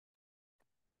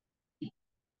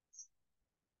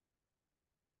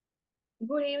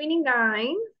Good evening,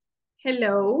 guys.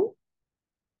 Hello.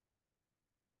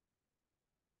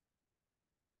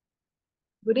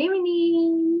 Good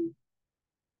evening.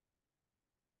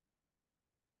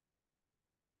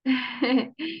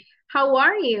 How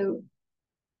are you?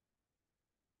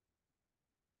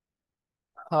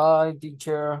 Hi,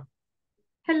 teacher.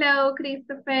 Hello,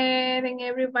 Christopher and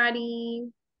everybody.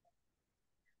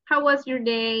 How was your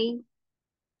day?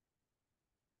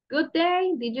 Good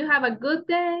day? Did you have a good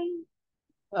day?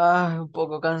 Un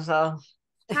poco cansado.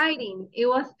 Tiring. It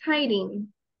was tiring.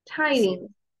 Sí.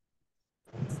 Tiring.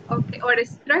 Okay, or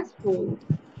stressful.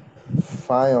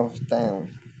 5 of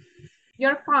 10.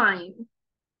 You're fine.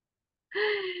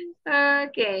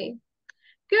 Okay.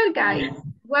 Good, guys.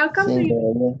 Welcome to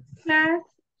your 5 class.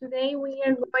 Today we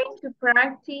are going to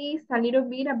practice a little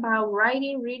bit about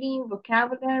writing, reading,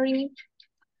 vocabulary.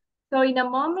 So in a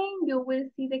moment, you will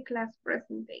see the class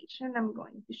presentation. I'm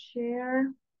going to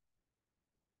share.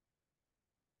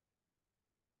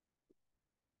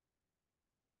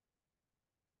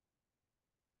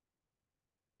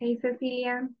 Hey,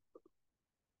 Cecilia.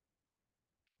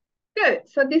 Good.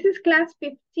 So this is class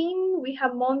 15. We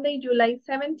have Monday, July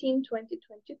 17,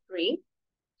 2023.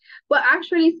 Well,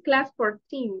 actually, it's class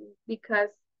 14 because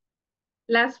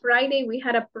last Friday we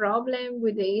had a problem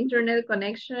with the internet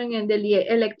connection and the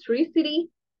electricity.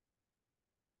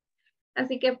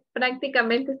 Así que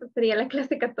prácticamente esta sería la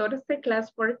clase 14,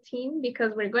 class 14,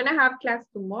 because we're going to have class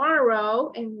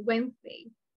tomorrow and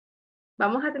Wednesday.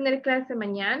 Vamos a tener clase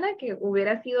mañana, que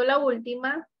hubiera sido la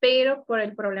última, pero por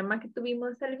el problema que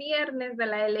tuvimos el viernes de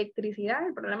la electricidad,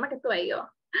 el problema que tuve yo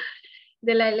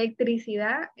de la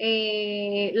electricidad,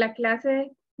 la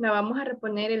clase la vamos a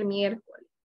reponer el miércoles.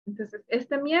 Entonces,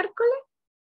 este miércoles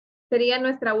sería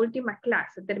nuestra última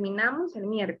clase. Terminamos el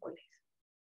miércoles.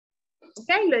 Ok,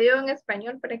 lo digo en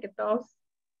español para que todos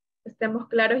estemos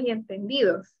claros y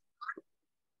entendidos.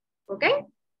 ¿Ok?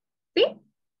 ¿Sí?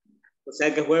 O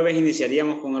sea que jueves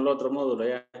iniciaríamos con el otro módulo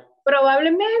ya.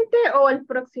 Probablemente o el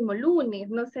próximo lunes.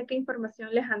 No sé qué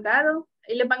información les han dado.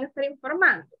 Ahí les van a estar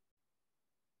informando.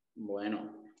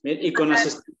 Bueno, y con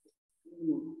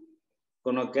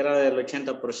con lo que era del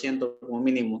 80% como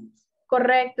mínimo.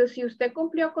 Correcto. Si usted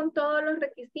cumplió con todos los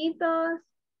requisitos,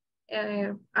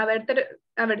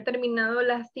 haber terminado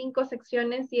las 5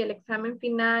 secciones y el examen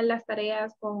final, las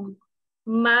tareas con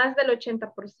más del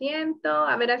 80%,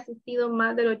 haber asistido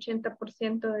más del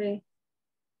 80%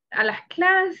 a las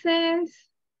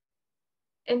clases,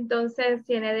 entonces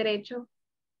tiene derecho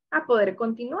a poder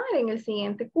continuar en el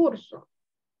siguiente curso.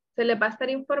 Se les va a estar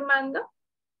informando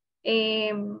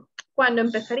cuándo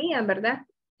empezarían, ¿verdad?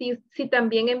 Si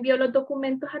también envió los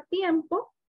documentos a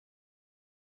tiempo,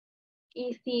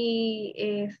 y si,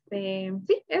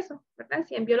 sí, eso, ¿verdad?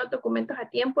 Si envió los documentos a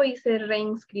tiempo y se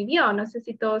reinscribió. No sé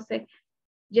si todos se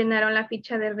llenaron la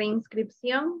ficha de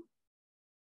reinscripción.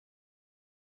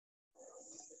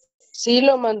 Sí,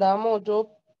 lo mandamos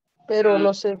yo, pero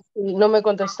no sé, no me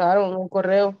contestaron un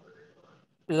correo.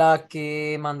 La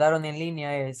que mandaron en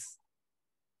línea es.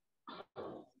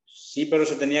 Sí, pero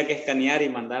se tenía que escanear y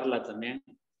mandarla también.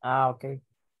 Ah, ok.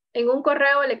 En un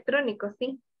correo electrónico,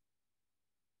 sí.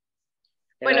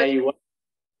 Era Bueno, igual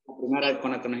la primera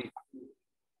con la que nos...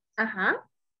 ajá.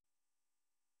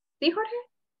 ¿Sí, Jorge?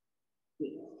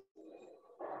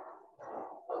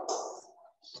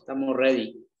 Estamos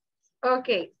ready. Ok,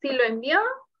 si lo envió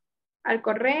al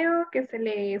correo que se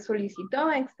le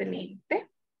solicitó, excelente.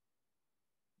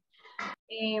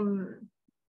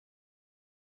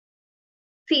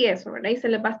 Sí, eso, ¿verdad? Y se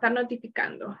les va a estar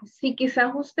notificando. Si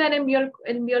quizás usted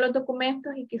envió los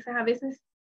documentos y quizás a veces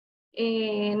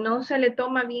no se le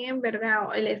toma bien, ¿verdad?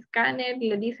 O el escáner y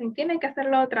le dicen, tiene que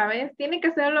hacerlo otra vez, tiene que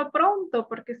hacerlo pronto,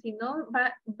 porque si no,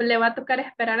 le va a tocar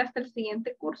esperar hasta el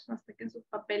siguiente curso, hasta que sus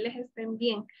papeles estén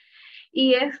bien.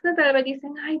 Y tal vez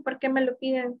dicen, ay, ¿por qué me lo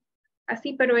piden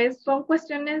así? Pero son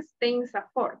cuestiones de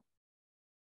INSAFOR.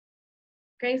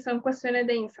 ¿Ok? Son cuestiones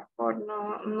de INSAFOR,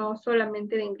 no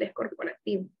solamente de inglés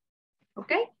corporativo.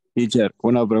 ¿Ok? Teacher,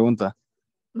 una pregunta.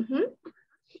 Uh-huh.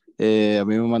 A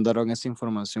mí me mandaron esa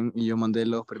información y yo mandé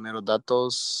los primeros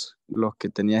datos, los que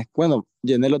tenía, bueno,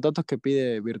 llené los datos que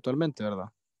pide virtualmente,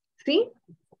 ¿verdad? ¿Sí?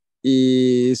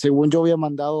 Y según yo había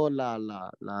mandado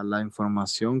la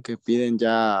información que piden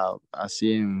ya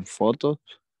así en fotos,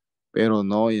 pero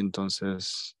no, y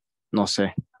entonces, no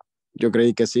sé. Yo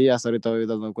creí que sí, hasta ahorita me voy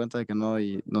dando cuenta de que no,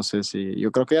 y no sé si,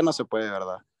 yo creo que ya no se puede,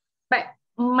 ¿verdad?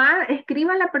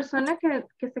 Escriba a la persona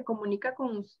que se comunica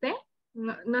con usted.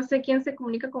 No sé quién se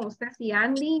comunica con usted, si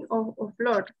Andy o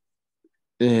Flor.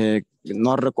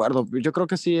 No recuerdo, yo creo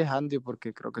que sí es Andy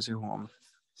porque creo que sí es un hombre.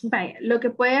 Vaya, lo que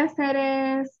puede hacer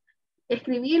es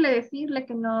escribirle, decirle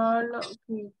que no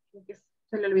que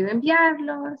se le olvidó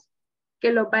enviarlos,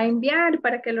 que los va a enviar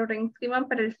para que lo reinscriban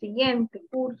para el siguiente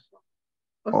curso.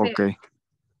 O sea, Ok.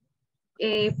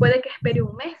 puede que espere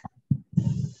un mes.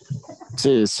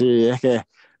 Sí, es que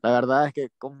la verdad es que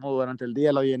como durante el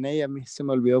día lo llené y a mí se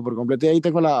me olvidó por completo. Y ahí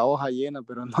tengo la hoja llena,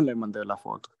 pero no le mandé la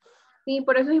foto. Sí,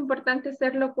 por eso es importante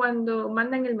hacerlo cuando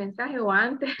mandan el mensaje o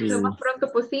antes, Sí, lo más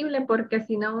pronto posible, porque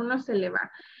si no uno se le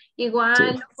va. sí.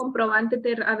 Igual los comprobantes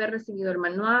de haber recibido el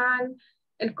manual,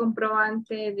 el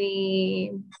comprobante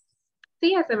de,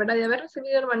 sí, hace verdad, de haber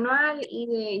recibido el manual y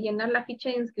de llenar la ficha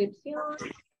de inscripción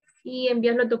y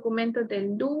enviar los documentos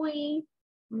del DUI.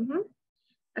 Ujú.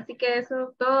 Así que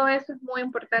eso, todo eso es muy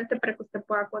importante para que usted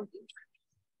pueda continuar.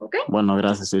 ¿Ok? Bueno,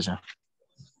 gracias, teacher.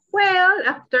 Well,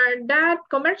 after that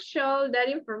commercial, that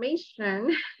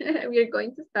information, we are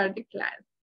going to start the class.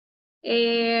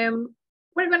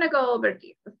 We're going to go over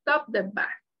this. Stop the bus.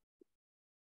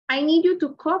 I need you to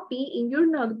copy in your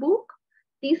notebook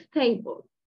this table.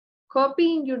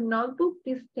 Copy in your notebook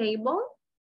this table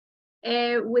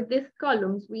with these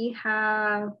columns. We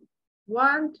have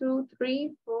 1, 2,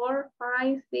 3, 4,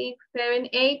 5, 6, 7,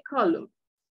 8 columns.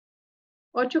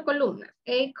 8 columnas,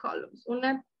 8 columns.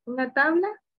 Una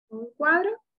tabla, un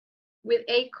cuadro with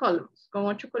 8 columns, con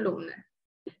 8 columnas.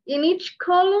 In each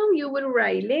column, you will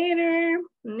write letter,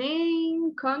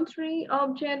 name, country,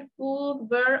 object, food,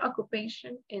 verb,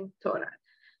 occupation, and total.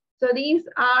 So these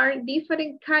are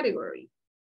different categories.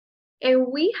 And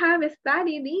we have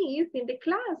studied these in the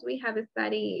class. We have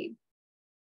studied,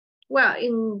 well,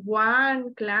 in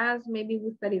one class, maybe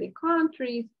we study the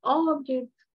countries,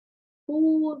 objects,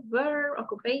 food, verb,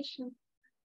 occupation.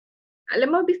 Lo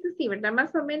hemos visto así, ¿verdad?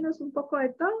 Más o menos un poco de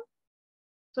todo.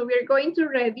 So we are going to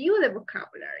review the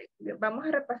vocabulary. Vamos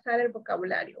a repasar el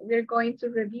vocabulario. We are going to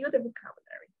review the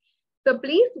vocabulary. So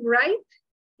please write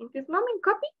in this moment,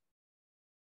 copy.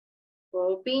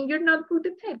 Copy in your notebook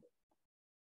the table.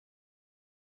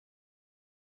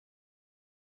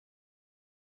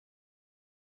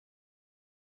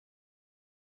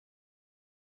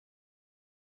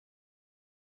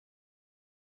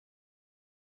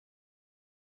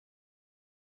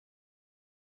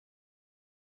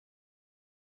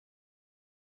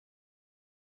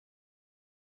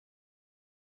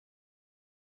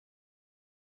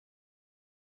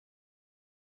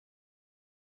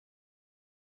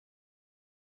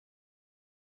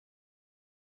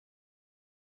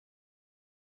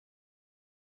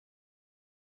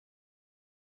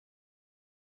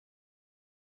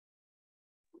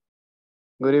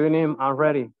 Good evening, I'm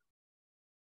ready.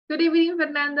 Good evening,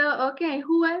 Fernando. Okay,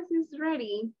 who else is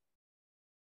ready?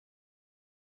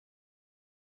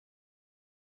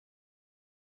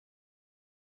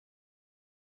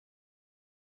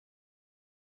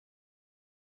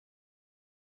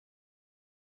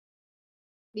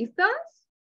 ¿Listos?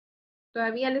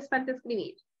 Todavía les falta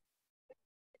escribir.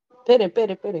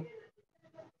 Espere.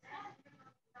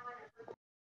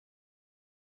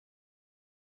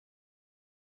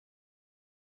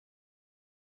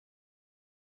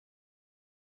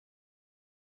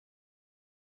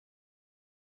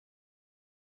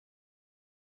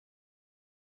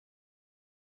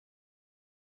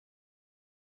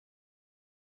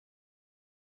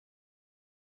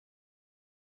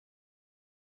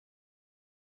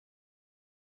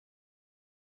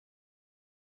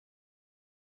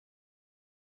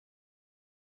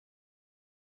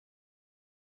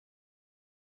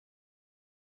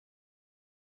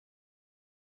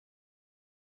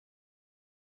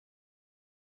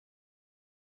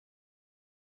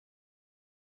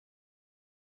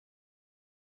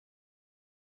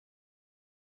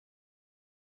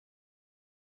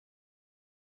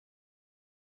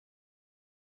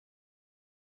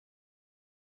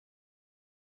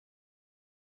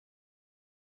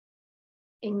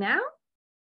 And now?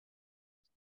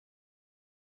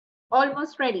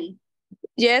 Almost ready.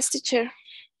 Yes, teacher.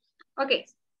 Okay.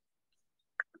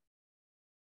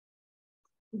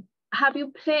 Have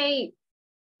you played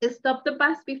Stop the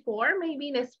Bus before? Maybe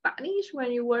in Spanish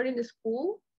when you were in the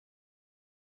school?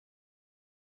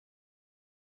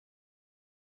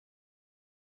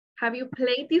 Have you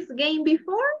played this game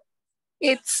before?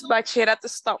 It's bachillerato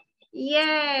stop.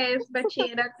 Yes,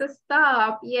 bachillerato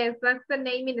stop. Yes, that's the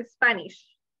name in Spanish.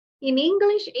 In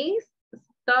English is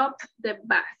Stop the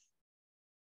Bus.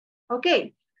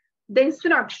 Okay, the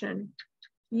instruction.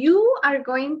 You are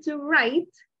going to write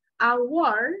a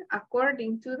word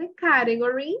according to the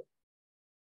category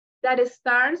that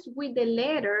starts with the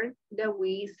letter that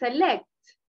we select,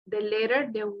 the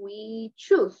letter that we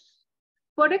choose.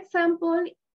 For example,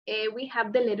 we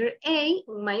have the letter A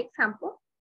in my example.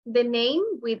 The name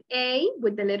with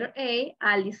the letter A,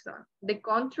 Allison. The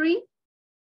country,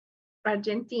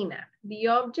 Argentina. The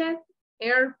object,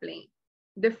 airplane.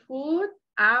 The food,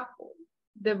 apple.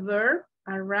 The verb,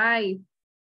 arrive.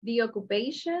 The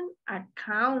occupation,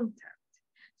 accountant.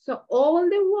 So all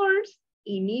the words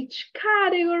in each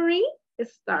category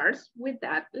starts with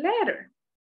that letter.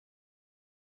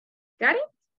 Got it?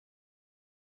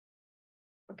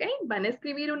 Ok, van a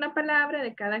escribir una palabra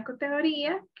de cada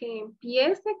categoría que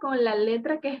empiece con la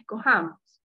letra que escojamos.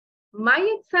 My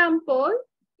example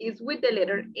is with the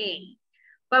letter A,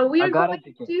 but we are going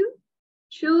to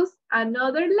choose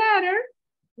another letter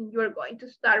and you're going to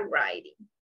start writing.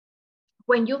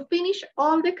 When you finish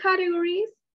all the categories,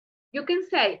 you can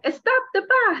say, stop the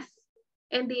bus,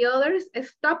 and the others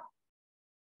stop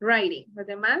writing. Los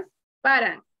demás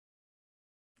paran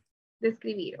de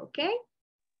escribir, okay?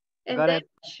 And Got then it.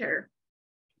 share.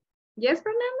 Yes,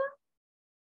 Fernando?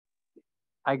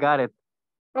 I got it.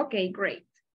 Okay, great.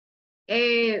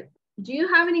 Do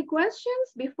you have any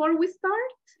questions before we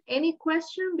start? Any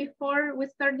question before we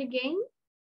start the game?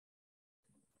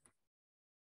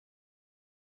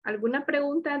 ¿Alguna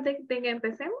pregunta antes de que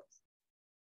empecemos?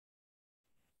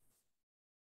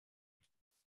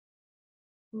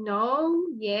 No,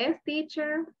 yes,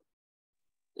 teacher.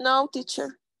 No,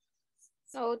 teacher.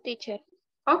 No, teacher.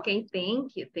 Okay,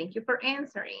 thank you. Thank you for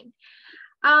answering.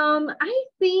 I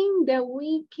think that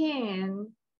we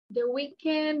can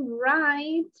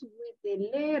write with the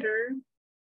letter.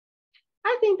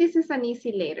 I think this is an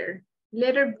easy letter.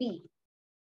 Letter B,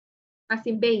 as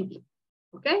in baby.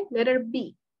 Okay, letter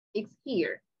B. It's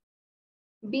here.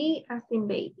 B as in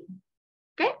baby.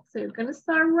 Okay, so you're gonna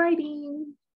start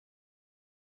writing.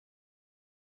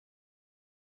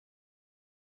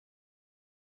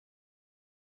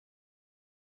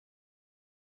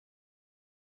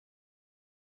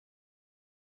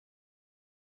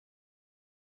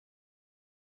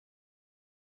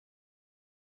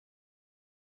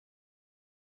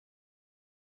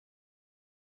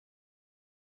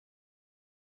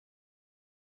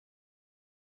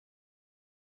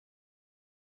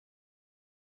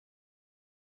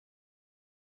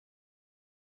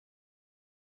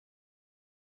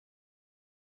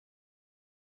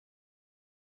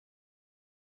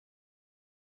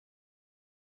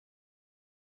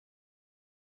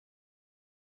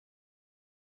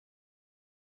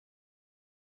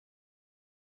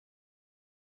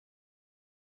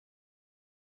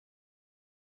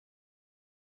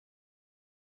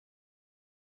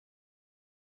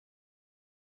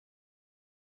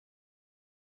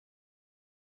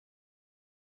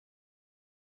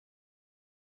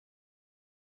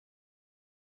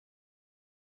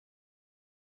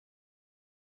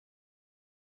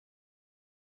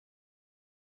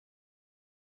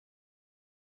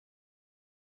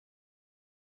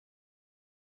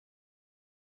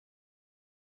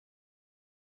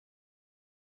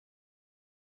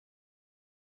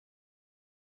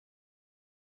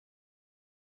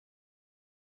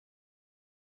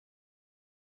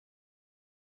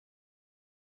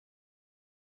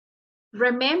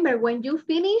 Remember, when you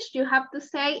finish, you have to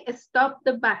say, stop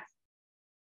the bus.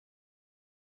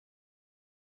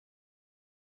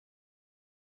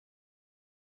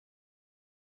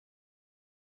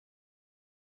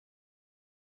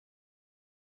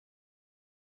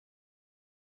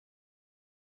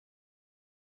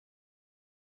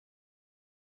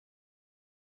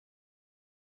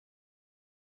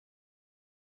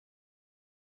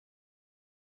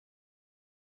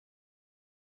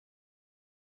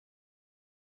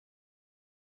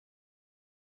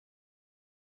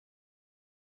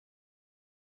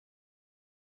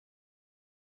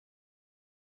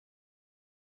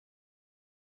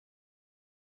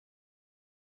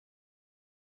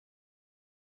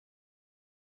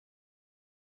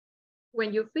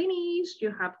 When you finish,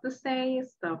 you have to say,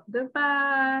 stop the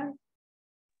bus.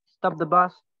 Stop the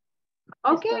bus.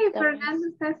 Okay, Fernando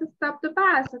says stop the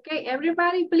bus. Okay,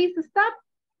 everybody please stop.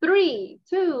 3,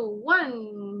 2,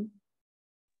 1.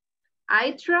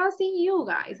 I trust in you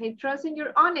guys. I trust in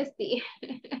your honesty.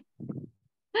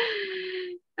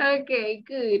 Okay,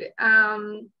 good.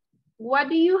 What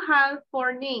do you have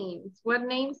for names? What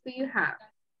names do you have?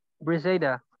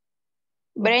 Briseida.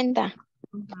 Brenda.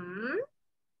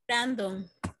 Brandon.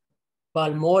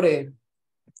 Balmore.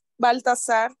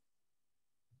 Baltasar.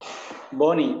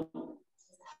 Bonnie.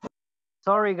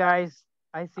 Sorry, guys.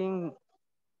 I think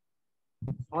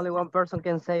only one person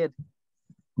can say it.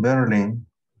 Berlin.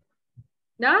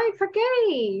 No, it's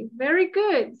okay. Very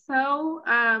good. So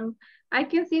I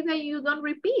can see that you don't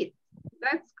repeat.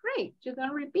 That's great. You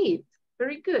don't repeat.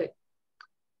 Very good.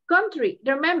 Country.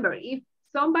 Remember, if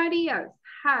somebody else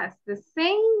has the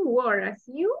same word as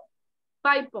you,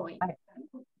 5 points.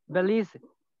 Belize.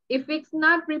 If it's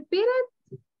not repeated,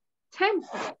 10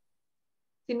 points.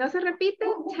 Si no se repite,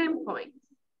 10 points.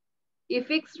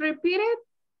 If it's repeated,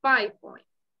 5 points.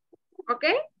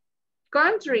 Okay?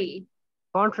 Country.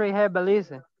 Country have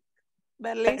Belize.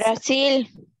 Belice. Brasil.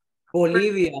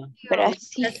 Bolivia.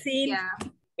 Brasil. Yeah.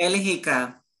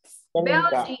 Bélgica.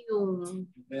 Belgium.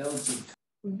 Belgium.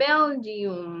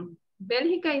 Belgium.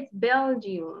 Belgica is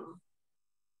Belgium.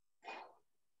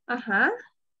 Uh-huh.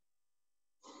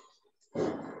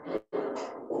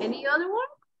 Any other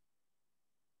one?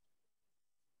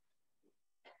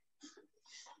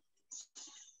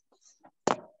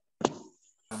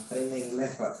 Aprende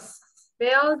inglés, papá.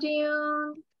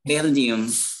 Belgium. Belgium.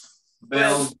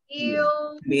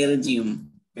 Brazil.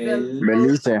 Belgium.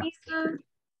 Belice.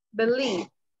 Belize.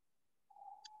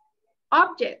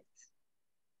 Object.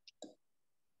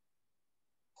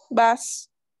 Bus.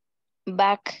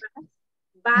 Back.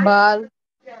 Bag. Bal.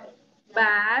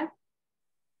 Bag.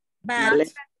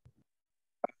 Bus.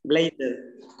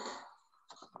 Blazer.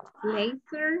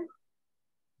 Laser.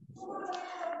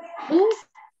 Book.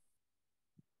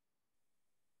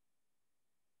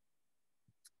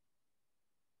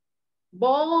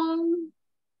 Ball.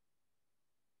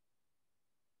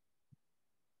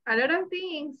 A lot of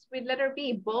things with letter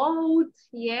B. Boat.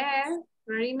 Yes.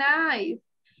 Very nice.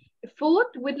 Food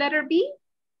with letter B.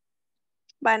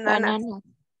 Banana. Banana.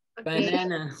 Okay.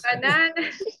 Banana.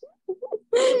 Banana.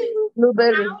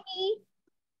 Blueberry. Brownie.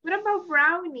 What about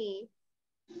brownie?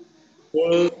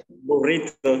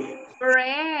 Burrito.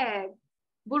 Bread.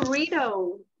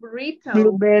 Burrito. Burrito.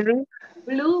 Blueberry.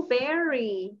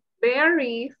 Blueberry.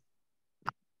 Berries.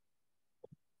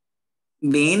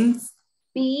 Beans.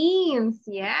 Beans.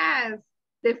 Yes.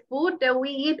 The food that we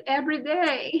eat every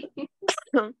day.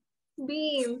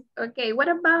 Beans. Okay. What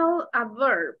about a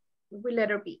verb with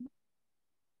letter B?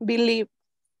 Believe.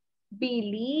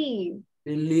 Believe.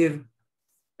 Believe.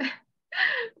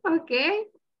 Okay.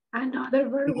 Another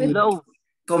verb with Love.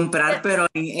 Comprar, pero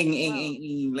en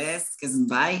inglés, que es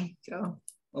buy, creo.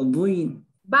 O buy.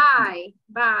 buy.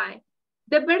 Buy.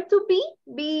 The verb to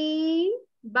be,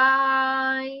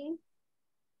 buy,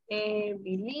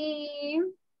 believe.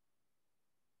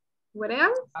 What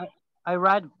else? I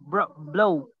write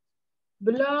blow.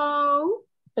 Blow.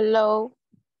 Blow.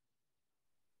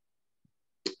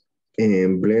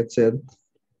 Blessed,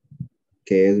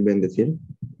 que es bendecir.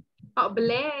 Oh,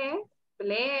 bless.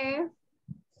 Bless.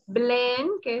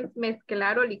 Blend, que es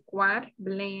mezclar o licuar.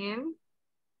 Blend.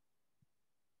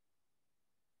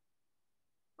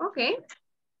 Okay.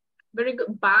 Very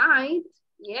good. Bite.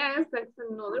 Yes, that's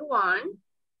another one.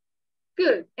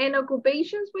 Good. And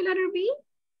occupations with letter B?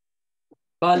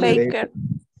 Ballet. Baker.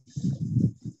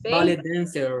 Ballet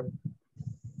dancer.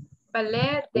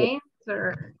 Ballet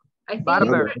dancer. I think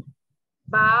Barber.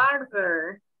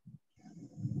 barber.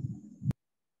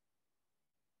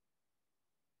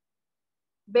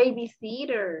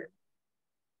 Babysitter.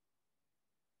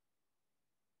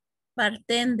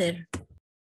 Bartender.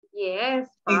 Yes.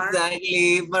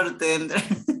 Exactly, bartender.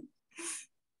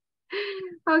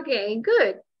 Okay,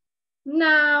 good.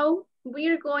 Now we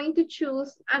are going to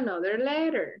choose another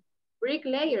letter.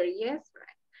 Bricklayer, yes, right.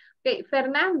 Okay,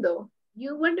 Fernando,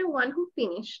 you were the one who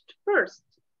finished first.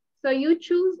 So you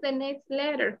choose the next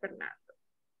letter, Fernando.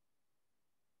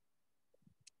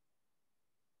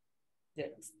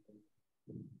 Yes.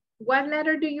 What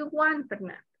letter do you want,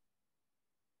 Fernando?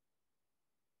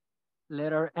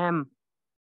 Letter M.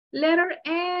 Letter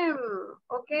M.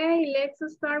 Okay, let's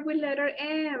start with letter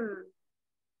M.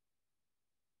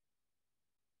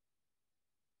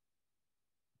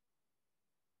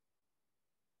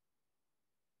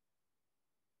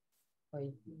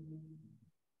 Ay.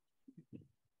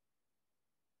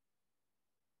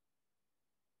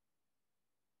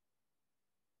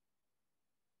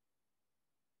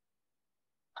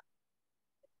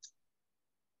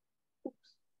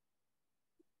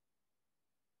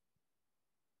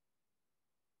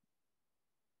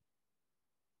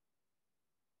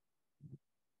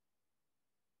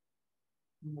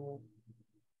 No.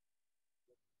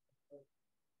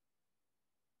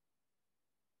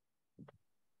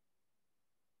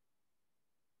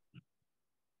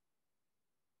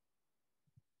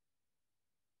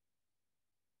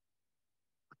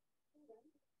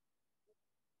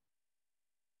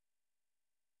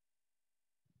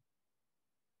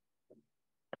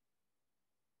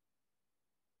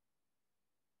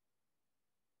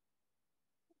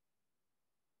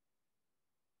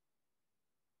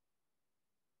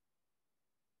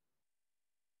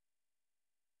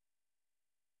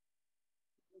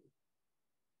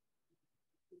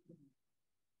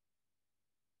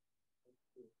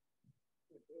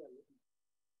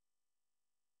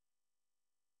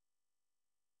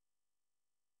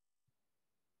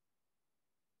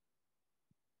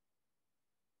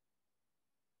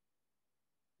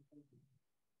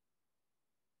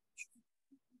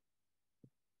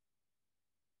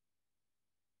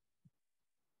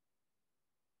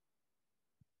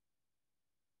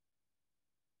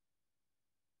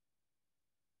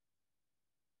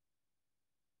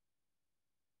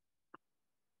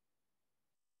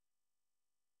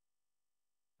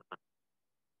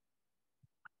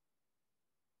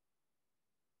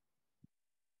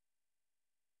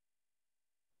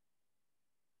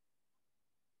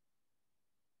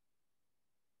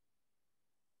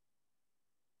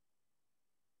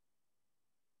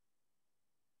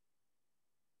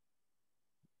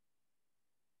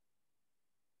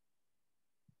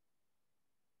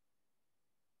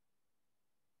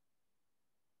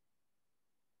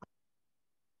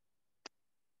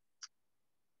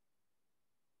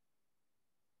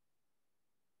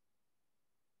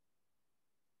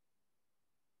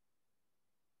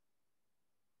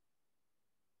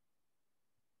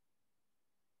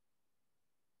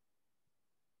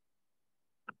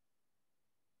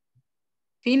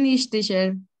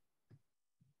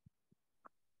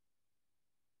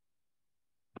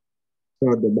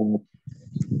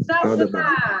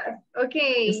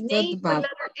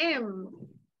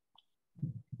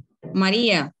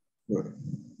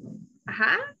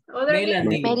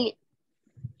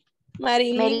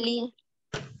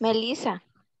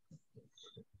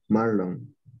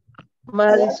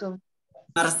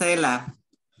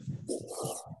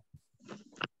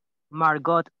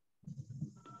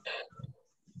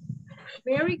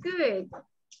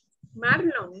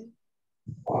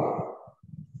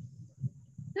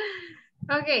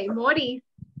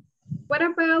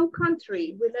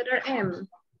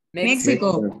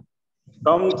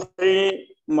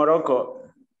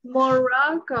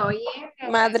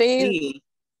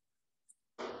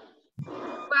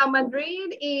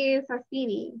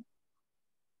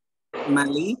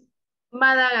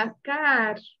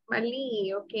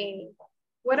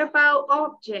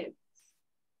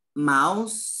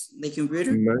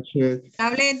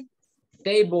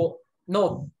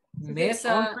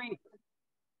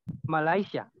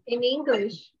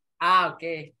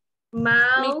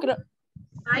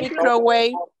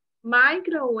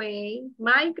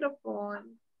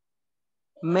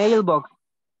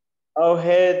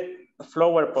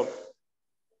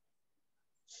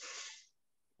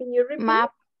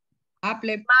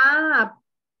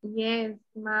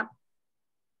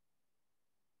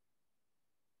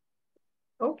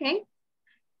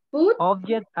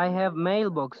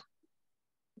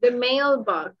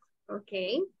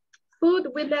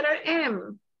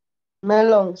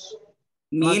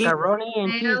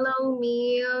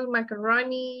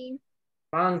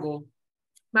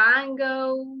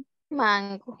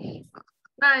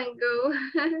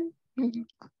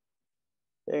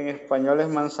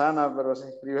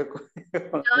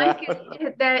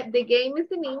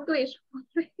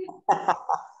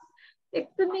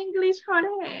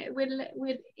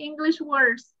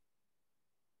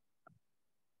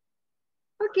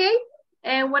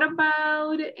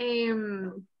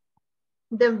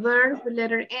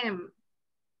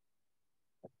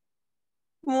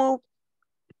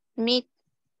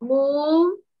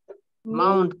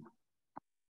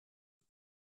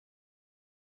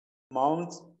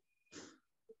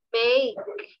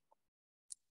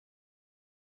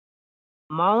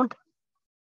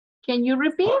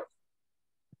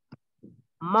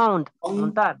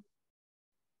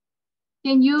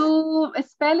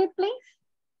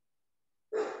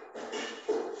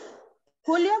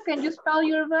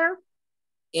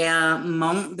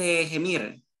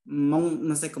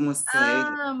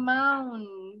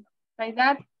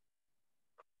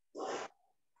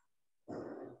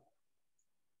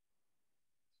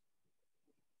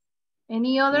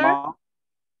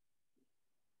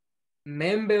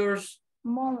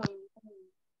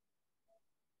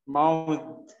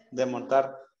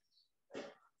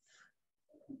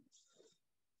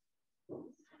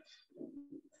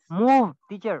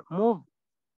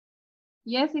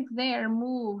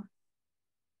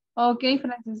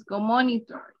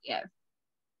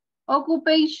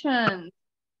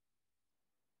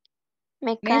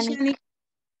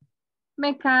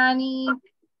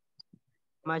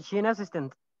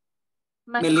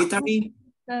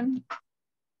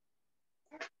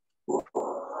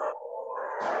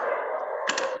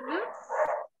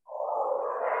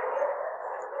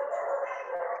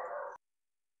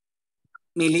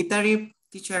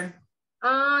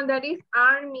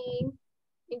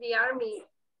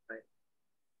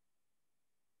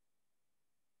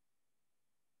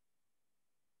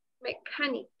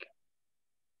 Mechanic.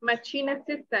 Machine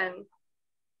assistant.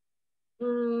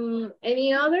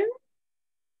 Any other?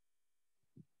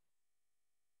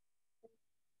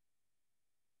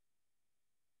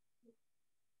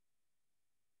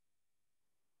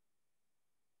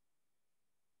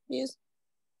 Yes.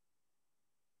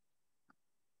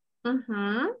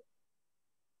 I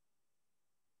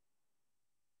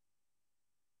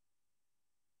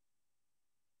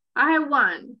have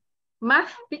one.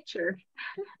 Math teacher.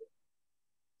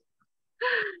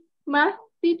 Math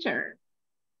teacher.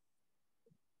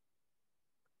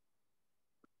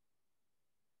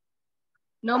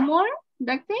 No more?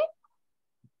 That's it?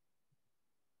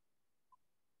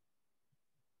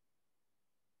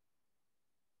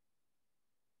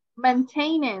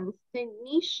 Maintenance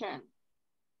technician.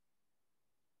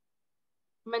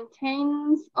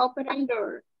 Maintenance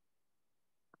operator.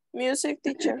 Music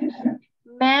teacher.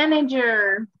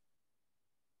 Manager.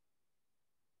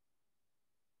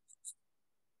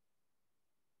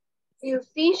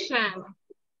 Musician.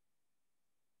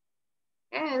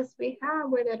 Yes, we have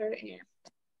with letter M.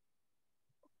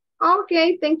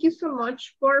 Okay, thank you so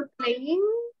much for playing.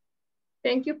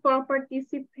 Thank you for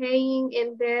participating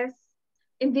in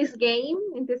this game,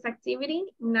 in this activity.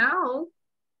 Now,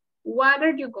 what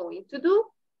are you going to do?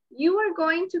 You are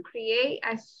going to create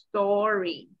a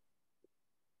story.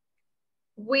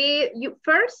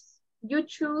 First, you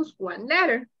choose one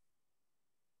letter,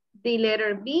 the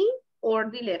letter B or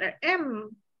the letter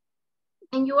M.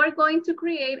 And you are going to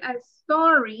create a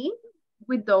story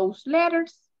with those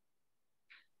letters.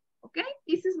 Okay,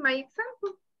 this is my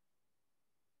example.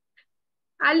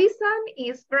 Alison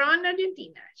is from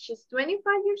Argentina. She's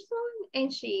 25 years old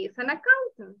and she is an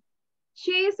accountant.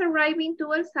 She is arriving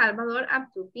to El Salvador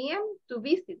at 2 p.m. to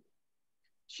visit.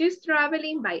 She's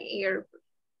traveling by airplane.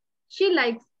 She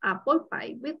likes apple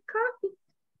pie with coffee.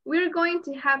 We're going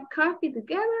to have coffee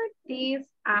together this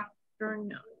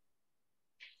afternoon.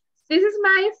 This is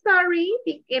my story,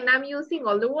 and I'm using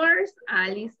all the words,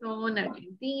 Alison,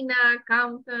 Argentina,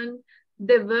 accountant,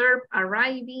 the verb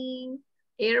arriving,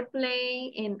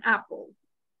 airplane, and apple.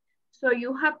 So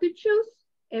you have to choose,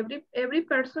 every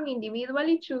person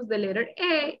individually choose the letter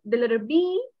A, the letter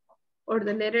B, or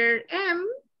the letter M.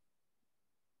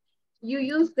 You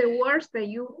use the words that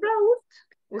you wrote,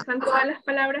 usan todas las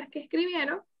palabras que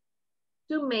escribieron,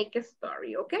 to make a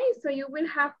story, okay? So you will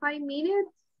have 5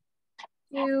 minutes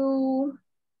to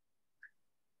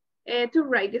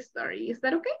write the story. Is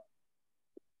that okay?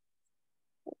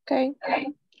 Okay.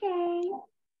 Okay.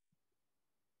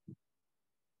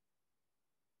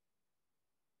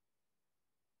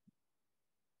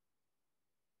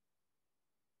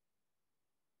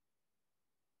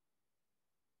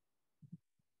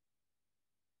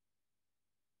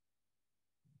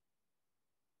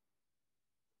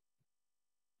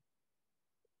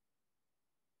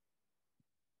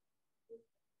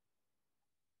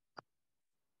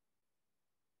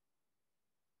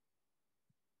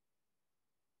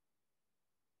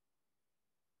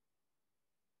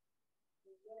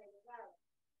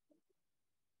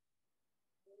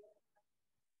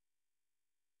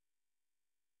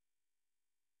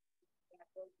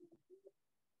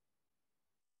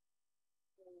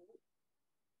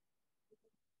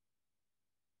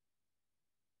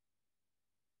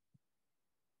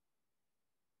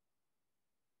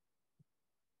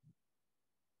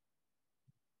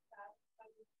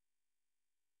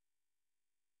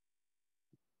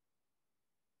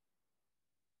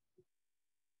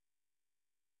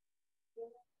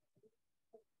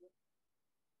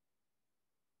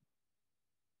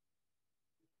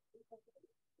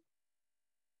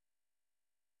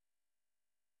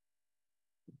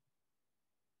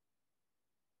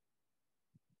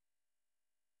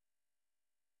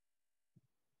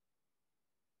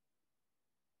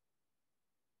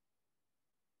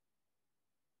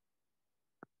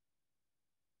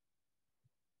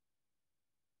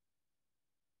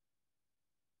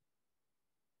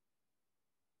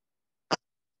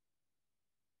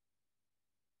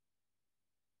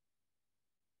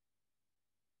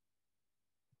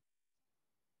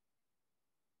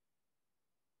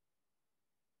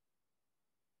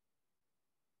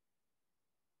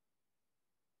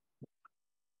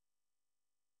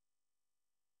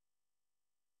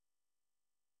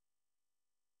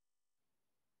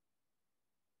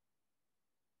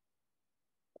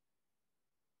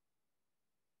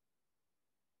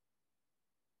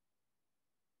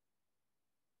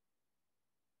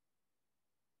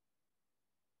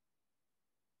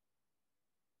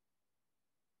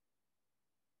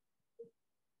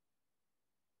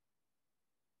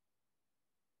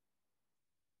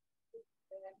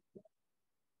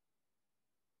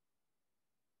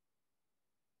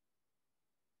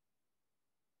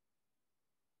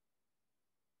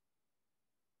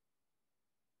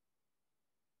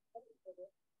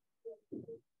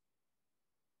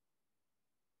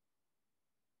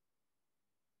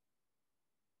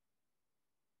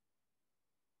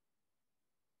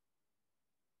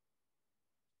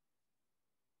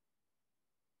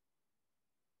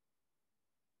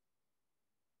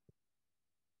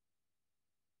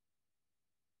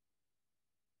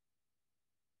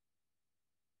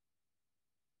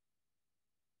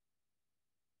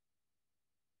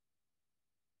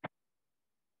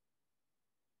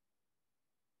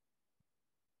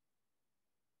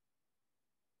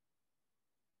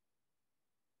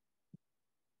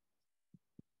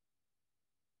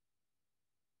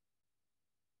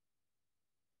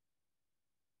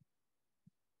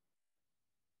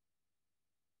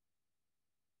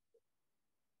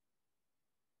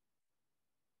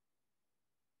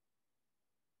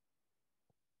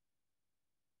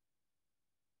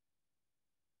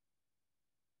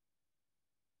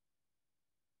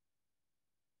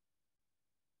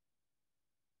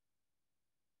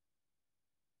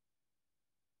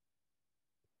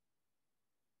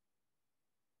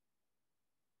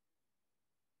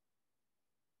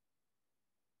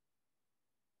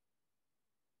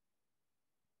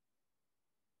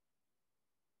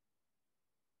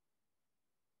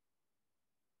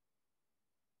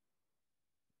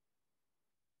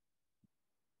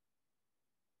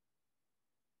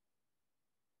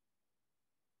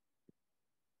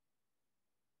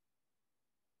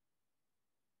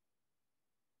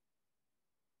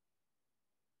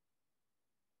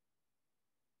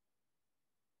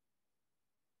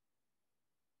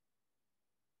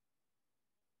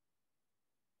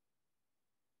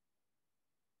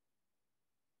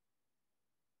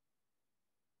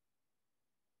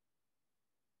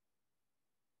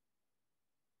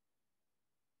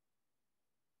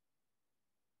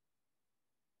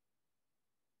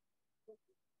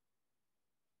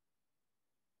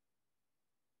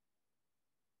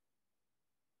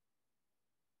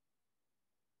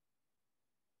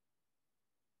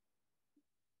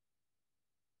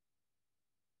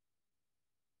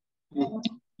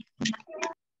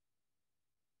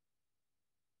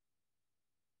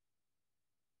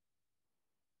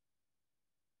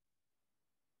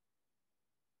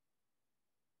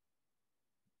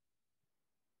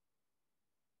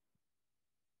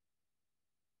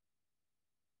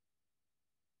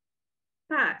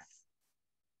 Pass.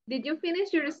 Did you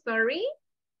finish your story?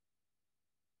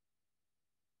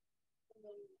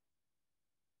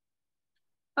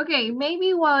 Okay,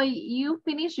 maybe while you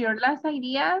finish your last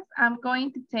ideas, I'm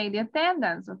going to take the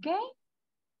attendance, okay?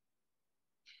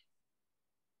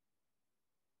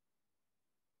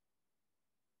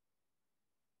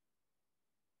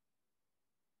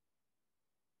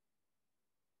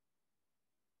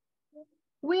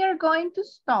 We are going to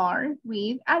start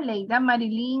with Aleida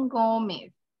Marilyn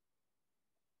Gomez.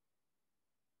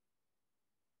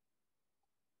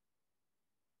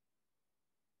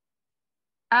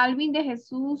 Alvin de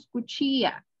Jesús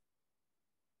Cuchilla.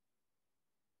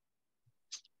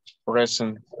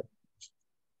 Present.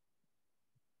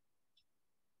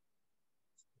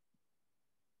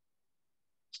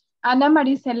 Ana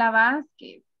Marisela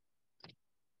Vázquez.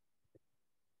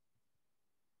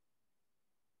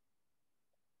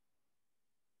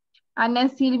 Ana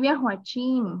Silvia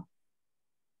Joachim.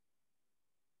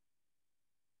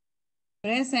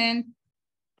 Present.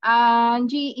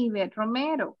 Angie Yvette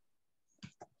Romero.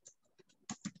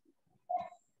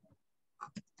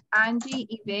 Angie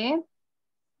Yvette.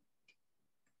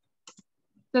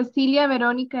 Cecilia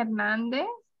Verónica Hernández.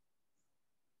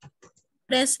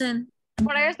 Present.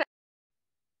 Present.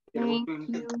 Thank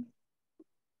you.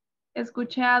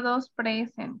 Escuché a dos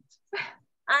present.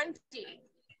 Angie.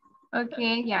 Ok,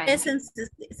 ya. Present,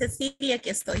 Cecilia, aquí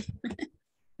estoy.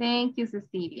 Thank you,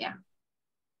 Cecilia.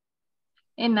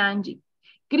 And Angie.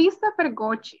 Christopher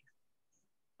Goche.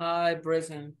 Hi,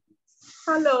 present.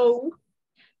 Hello.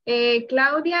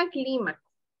 Claudia Clímaco.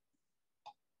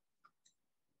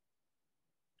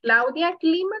 Claudia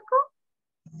Clímaco.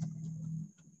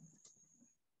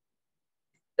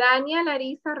 Dania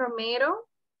Larisa Romero.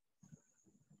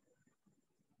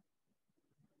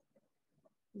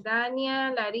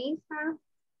 Dania Larisa.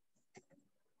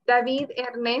 David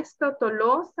Ernesto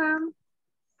Tolosa.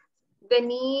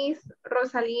 Denise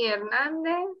Rosalía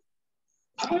Hernández.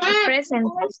 Present.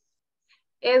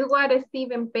 Edward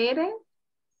Steven Pérez.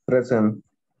 Present.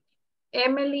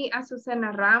 Emily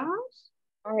Azucena Ramos.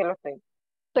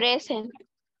 Present.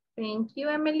 Thank you,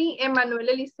 Emily. Emanuel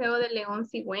Eliseo de León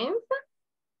Sigüenza.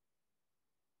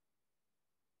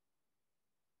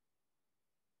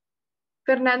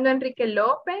 Fernando Enrique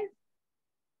López.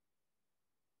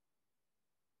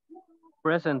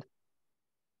 Present.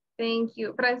 Thank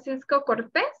you. Francisco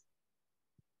Cortés.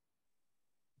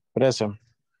 Present.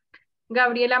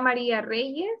 Gabriela María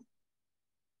Reyes.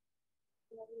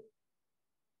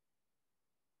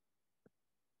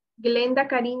 Glenda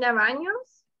Karina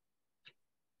Baños.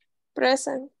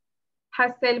 Present.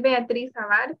 Hazel Beatriz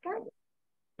Abarca.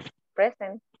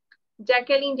 Present.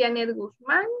 Jacqueline Janet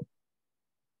Guzmán.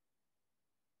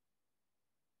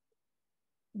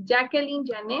 Jacqueline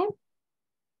Janet.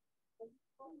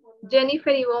 Jennifer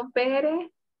Ivonne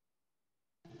Pérez.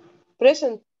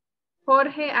 Present.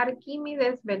 Jorge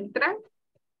Arquímedes Beltrán.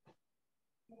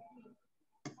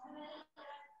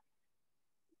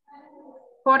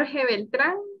 Jorge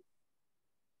Beltrán.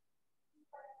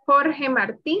 Jorge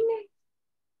Martínez.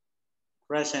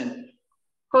 Present.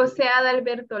 José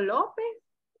Adalberto López.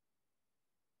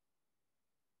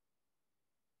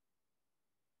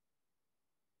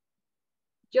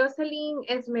 Jocelyn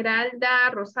Esmeralda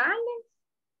Rosales.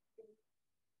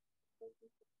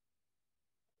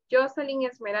 Jocelyn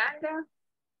Esmeralda.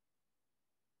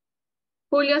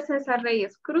 Julio César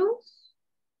Reyes Cruz.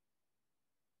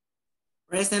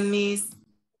 Present, Miss.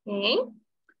 Okay.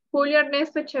 Julio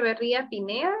Ernesto Echeverría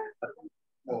Pineda.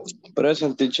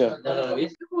 Present, teacher.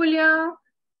 Julio.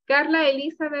 Carla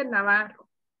Elizabeth Navarro.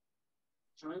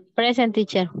 Present,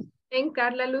 teacher. En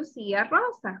Carla Lucía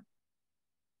Rosa.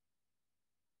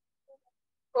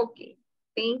 Okay.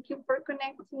 Thank you for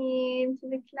connecting to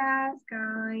the class,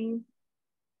 guys.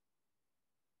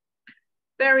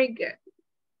 Very good.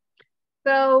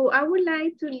 So I would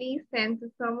like to listen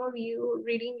to some of you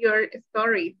reading your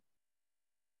stories.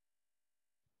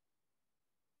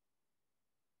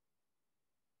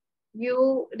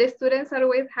 The students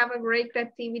always have a great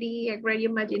creativity, a great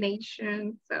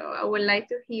imagination. So I would like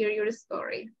to hear your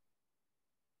story.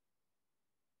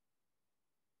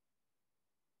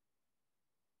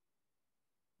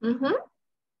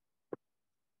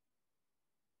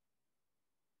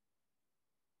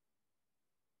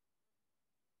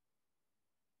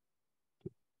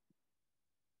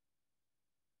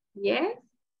 Yes.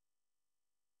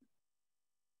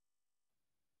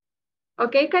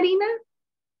 Okay, Karina.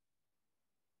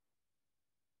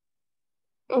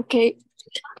 Okay.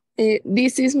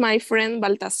 This is my friend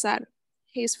Baltasar.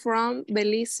 He's from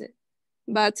Belize,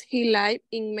 but he lives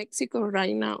in Mexico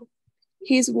right now.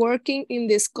 He's working in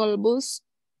the school bus.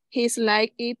 He's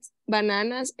like eats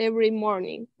bananas every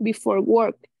morning before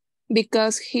work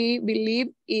because he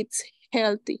believes it's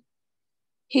healthy.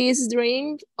 He's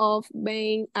dreamed of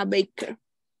being a baker.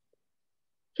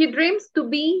 He dreams to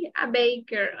be a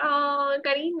baker. Oh,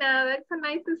 Karina, that's a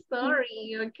nice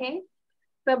story, okay?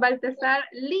 So Baltasar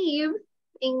lives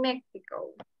in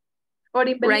Mexico. Or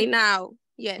in Belize. Right now,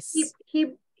 yes.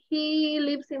 He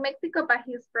lives in Mexico, but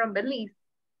he's from Belize.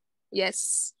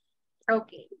 Yes.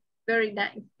 Okay, very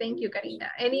nice. Thank you,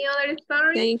 Karina. Any other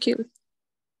story? Thank you.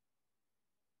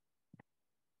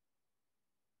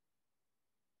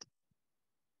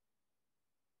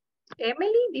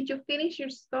 Emily, did you finish your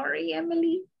story,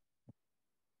 Emily?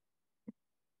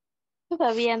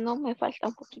 Todavía no, me falta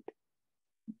un poquito.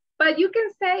 But you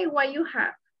can say what you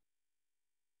have.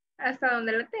 Hasta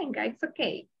donde lo tenga, it's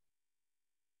okay.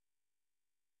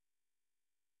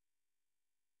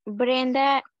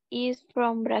 Brenda is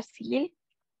from Brazil.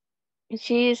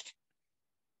 She's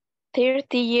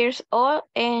 30 years old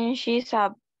and she's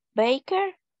a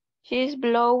baker. She's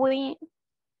blowing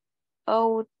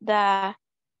out the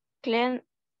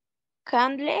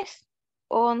candles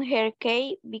on her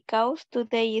cake because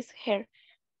today is her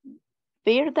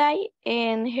birthday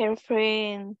and her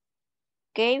friend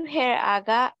gave her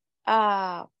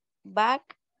a bag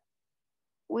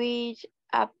with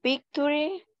a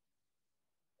picture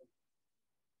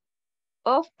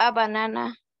of a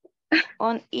banana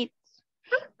on it.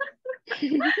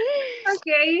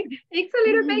 Okay, it's a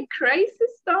little bit crazy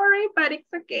story, but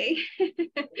it's okay.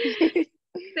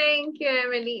 Thank you,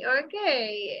 Emily.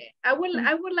 Okay, I would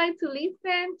like to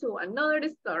listen to another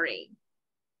story.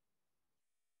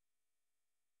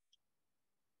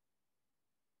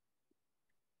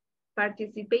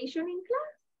 Participation in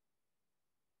class.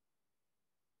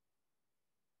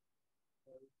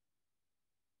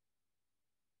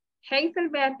 Hazel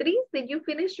Beatriz, did you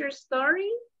finish your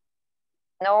story?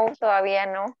 No, todavía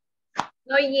no.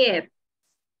 Not yet.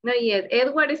 Not yet.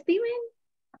 Edward Steven?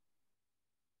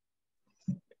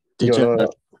 Teacher.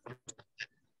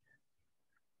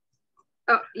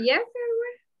 Oh, yes,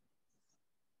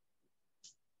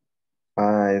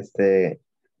 Edward.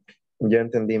 Yo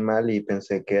entendí mal y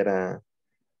pensé que era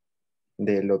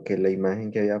de lo que la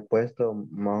imagen que había puesto,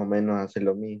 más o menos hace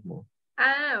lo mismo.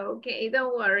 Ah, okay,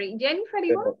 don't worry. Jennifer,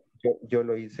 Pero yo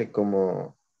lo hice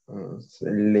como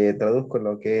Le traduzco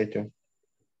lo que he hecho.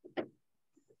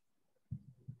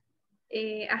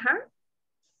 Ajá.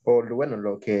 O bueno,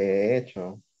 lo que he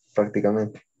hecho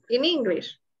prácticamente. In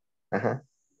English. Ajá.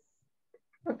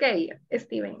 Okay,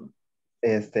 Steven.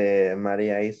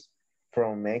 Maria is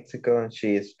from Mexico and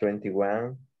she is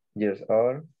 21 years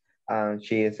old and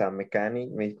she is a mechanic.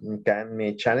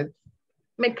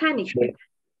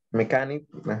 Mechanic.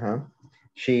 Uh-huh.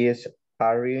 She is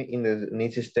arriving in the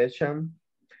next station.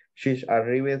 She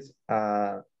arrives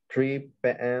at 3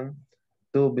 p.m.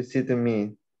 to visit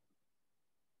me.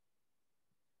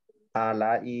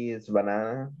 Ala is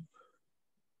banana.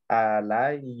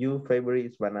 Ala, your favorite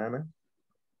is banana.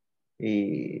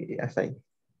 Y hasta ahí.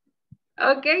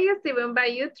 Okay, Steven,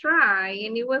 but you try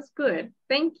and it was good.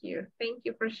 Thank you. Thank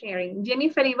you for sharing.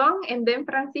 Jennifer Yvonne and then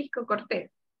Francisco Cortez.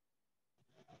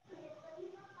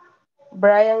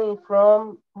 Brian is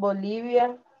from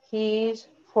Bolivia. He is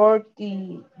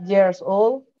 40 years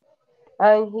old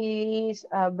and he is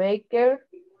a baker.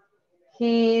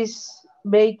 He is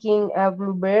baking a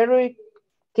blueberry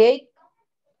cake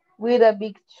with a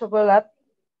big chocolate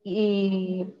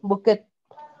bucket.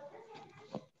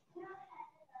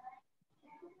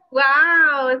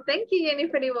 Wow, thank you,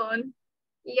 Jennifer Yvonne.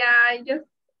 Yeah,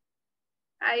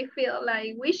 I feel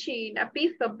like wishing a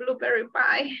piece of blueberry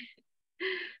pie.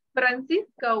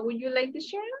 Francisco, would you like to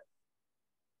share?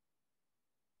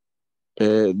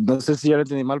 No sé si yo lo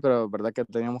entendí mal, pero verdad que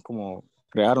teníamos como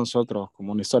crear nosotros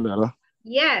como una historia, ¿verdad?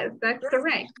 Yes, that's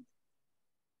correct.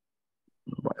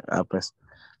 Bueno, pues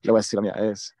le voy a decir la mía.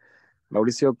 Es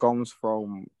Mauricio comes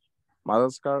from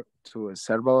Madagascar to El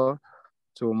Salvador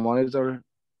to monitor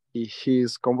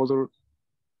his computer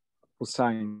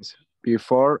science.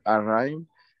 Before arriving,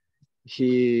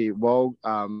 he bought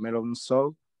a melon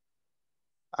soup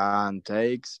and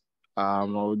takes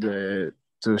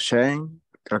to Shane,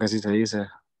 creo que así se dice.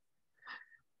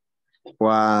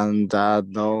 When that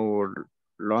no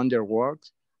longer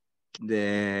works,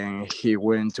 then he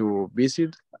went to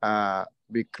visit a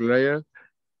big player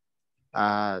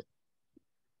at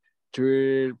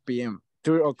 3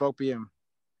 o'clock p.m.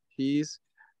 He's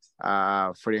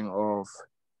a friend of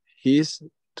his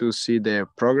to see the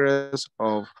progress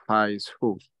of his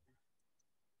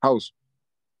house.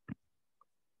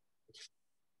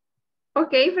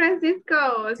 Okay,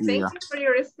 Francisco, thank you for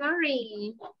your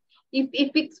story.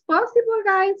 If it's possible,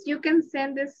 guys, you can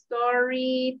send the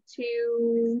story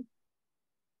to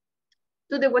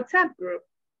the WhatsApp group.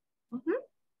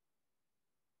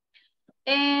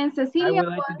 And Cecilia, I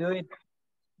would like to do it.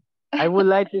 I would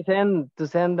like to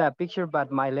send a picture,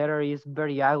 but my letter is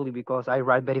very ugly because I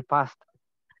write very fast.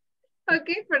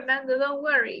 Okay, Fernando, don't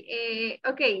worry.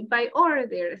 Okay, by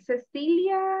order,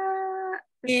 Cecilia.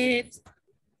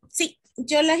 Sí,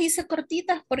 yo las hice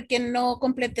cortitas porque no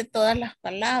completé todas las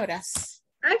palabras.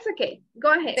 It's okay,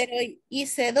 go ahead. Pero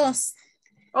hice dos.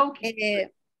 Okay.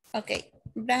 Okay,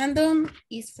 Brandon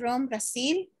is from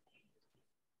Brazil.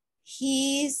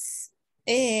 He's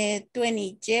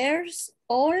 20 years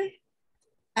old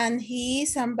and he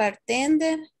is a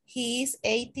bartender. He is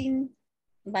eating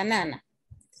banana.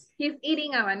 He's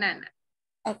eating a banana.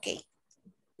 Okay.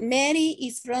 Mary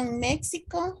is from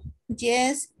Mexico.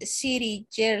 Yes, 30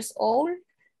 years old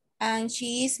and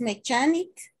she is mechanic.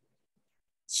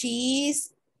 She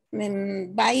is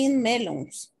buying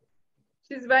melons.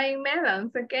 She's buying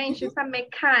melons, okay, and she's a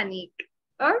mechanic.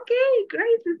 Okay,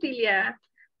 great, Cecilia.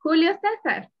 Julio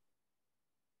Cesar.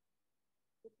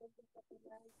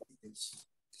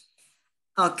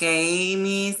 Okay,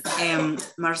 Miss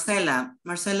Marcela.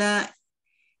 Marcela,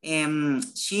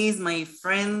 she is my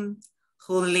friend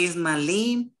who lives in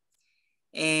Mali.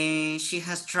 She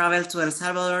has traveled to El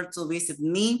Salvador to visit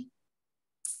me.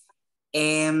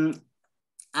 I'm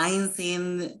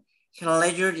seeing her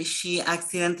ledger. She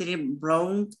accidentally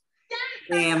broke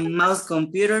the mouse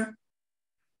computer.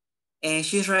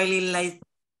 She's really like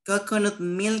coconut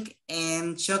milk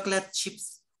and chocolate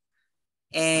chips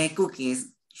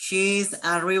cookies. She's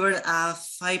arrived at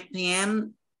 5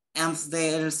 p.m. at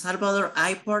the El Salvador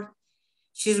airport.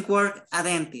 She's worked a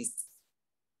dentist.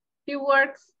 She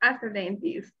works as a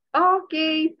dentist.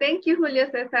 Okay, thank you, Julio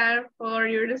Cesar, for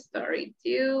your story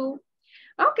too.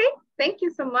 Okay, thank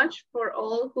you so much for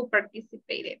all who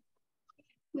participated.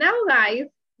 Now, guys,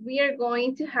 we are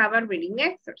going to have a reading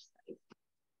exercise.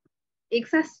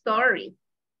 It's a story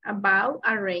about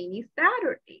a rainy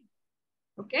Saturday,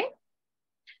 okay?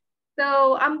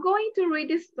 So I'm going to read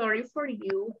the story for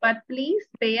you, but please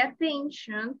pay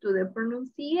attention to the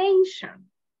pronunciation,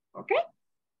 okay?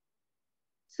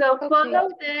 So follow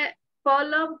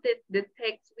the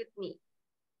text with me.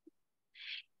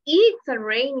 It's a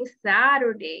rainy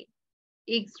Saturday.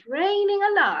 It's raining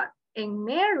a lot, and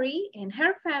Mary and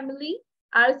her family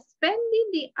are spending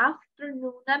the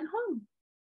afternoon at home.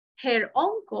 Her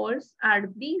uncles are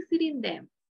visiting them.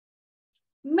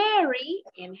 Mary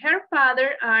and her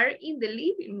father are in the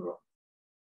living room.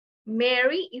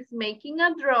 Mary is making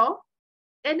a draw,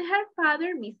 and her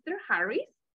father, Mr. Harris,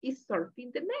 is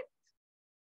surfing the net.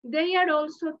 They are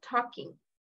also talking.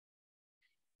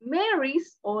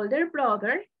 Mary's older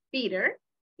brother, Peter,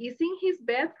 is in his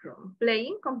bedroom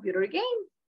playing computer games.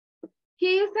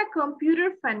 He is a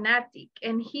computer fanatic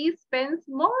and he spends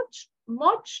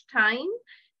much time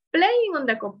playing on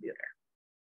the computer.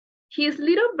 His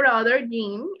little brother,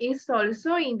 Jim, is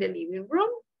also in the living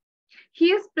room.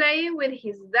 He is playing with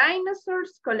his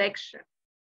dinosaurs collection.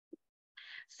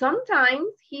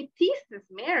 Sometimes he teases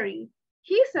Mary.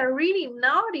 He's a really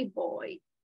naughty boy.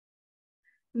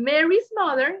 Mary's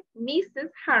mother, Mrs.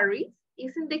 Harris,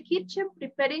 is in the kitchen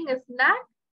preparing a snack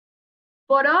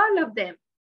for all of them.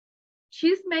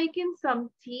 She's making some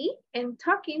tea and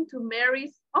talking to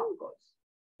Mary's uncles,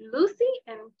 Lucy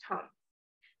and Tom.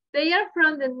 They are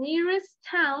from the nearest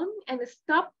town and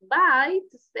stopped by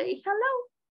to say hello.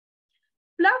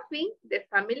 Fluffy, the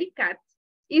family cat,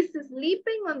 is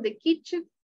sleeping on the kitchen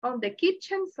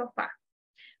sofa.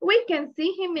 We can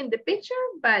see him in the picture,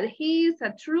 but he is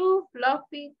a true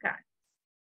fluffy cat.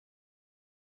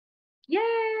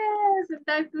 Yes,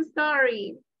 that's the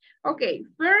story. Okay,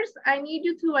 first I need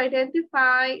you to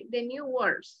identify the new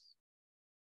words.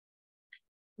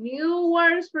 New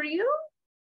words for you?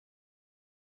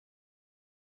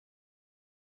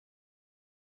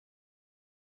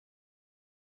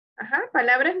 Ajá,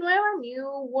 palabras nuevas, new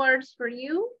words for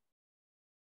you.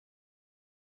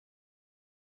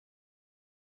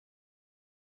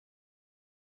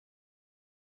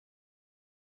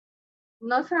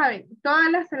 No saben,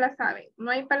 todas se las saben, no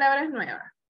hay palabras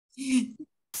nuevas. Sí.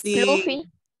 Fluffy.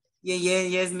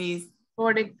 Yes, miss.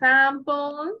 For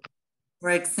example,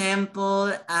 raining.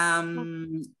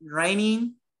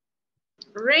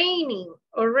 Raining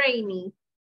or rainy.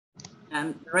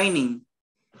 Raining.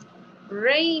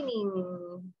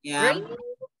 Raining. Yeah. Raining.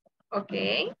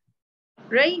 Okay.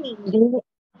 Raining.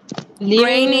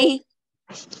 Rainy.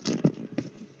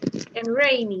 And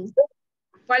rainy.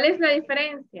 ¿Cuál es la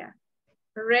diferencia?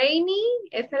 Rainy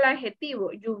es el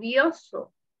adjetivo,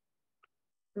 lluvioso.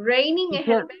 Raining es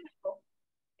el verbo.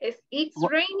 It's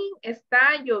raining,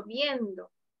 está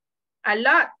lloviendo. A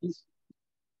lot.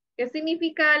 ¿Qué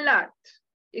significa a lot?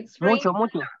 It's raining Mucho,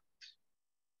 mucho. a lot.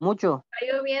 Mucho. Está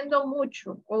lloviendo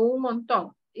mucho o un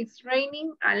montón. It's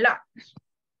raining a lot.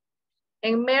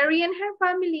 And Mary and her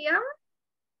family are?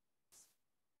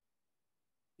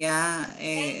 Yeah.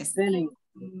 Spending.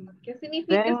 ¿Qué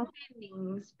significa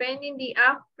spending? Spending the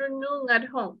afternoon at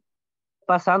home.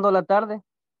 Pasando la tarde.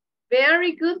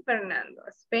 Very good, Fernando.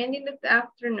 Spending the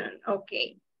afternoon.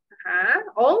 Okay. Ajá.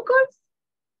 Uncles?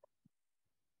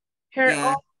 Her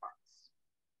uncles.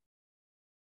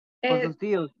 Con sus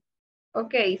tíos.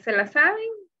 Okay, ¿se la saben?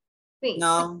 Sí.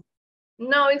 No.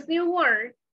 No, it's new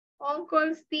word.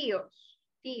 Uncles, tíos.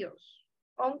 Tíos.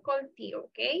 Uncle, tío,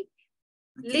 okay?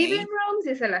 Living room,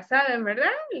 si se la saben,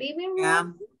 ¿verdad? Living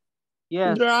room. Yeah.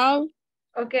 Yes. Draw.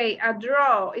 Okay, a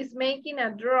draw. Is making a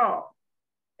draw.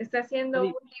 Está haciendo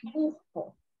un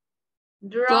dibujo.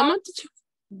 Draw. ¿Cómo?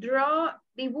 Draw,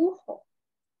 dibujo.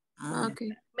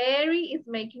 Okay. Mary is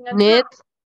making a Net.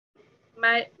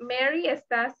 draw. Mary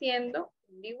está haciendo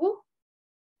un dibujo.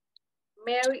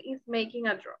 Mary is making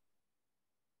a draw.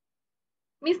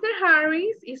 Mr.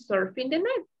 Harris is surfing the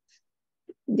net.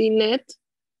 The net.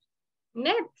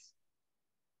 Net.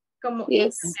 Como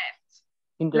Yes.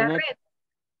 internet. La red.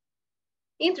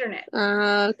 Internet.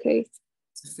 Ah, ok.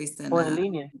 O en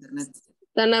línea.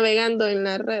 Está navegando en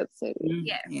la red. Yes.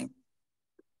 Yeah.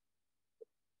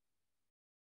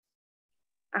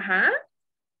 Ajá.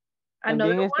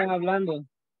 También Another están word. hablando.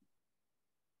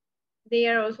 They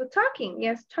are also talking.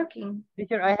 Yes, talking.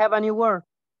 Teacher, I have a new word.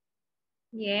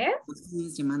 Yes.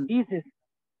 Thesis.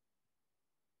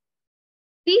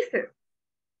 Thesis.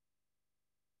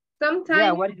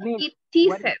 Sometimes it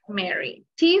teases Mary.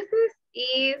 Teases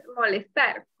is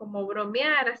molestar, como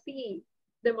bromear así,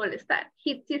 de molestar.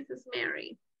 He teases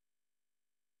Mary.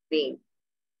 Sí.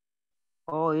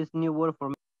 Oh, it's new word for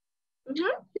me.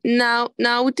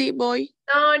 Naughty boy.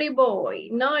 Naughty boy.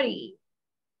 Naughty.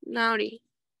 Naughty.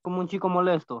 Como un chico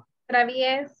molesto.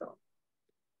 Travieso.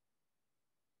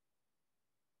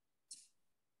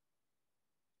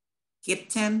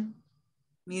 Kitchen,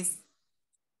 miss.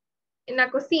 En la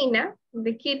cocina,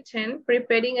 the kitchen,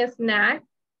 preparing a snack.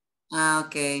 Ah,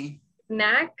 okay.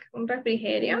 Snack, un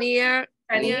refrigerio.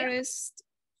 Nearest.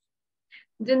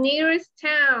 The nearest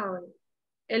town.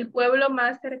 El pueblo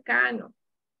más cercano.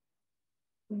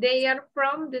 They are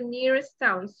from the nearest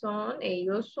town.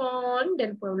 Ellos son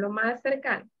del pueblo más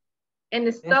cercano. And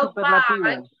stop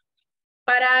by.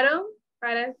 Pararon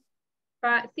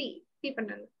sí,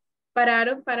 Fernando.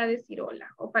 Pararon para decir hola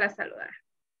o para saludar.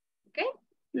 ¿Ok?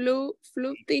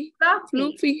 Fluffy.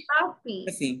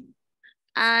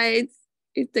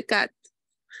 It's the cat.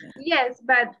 Yes,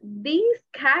 but these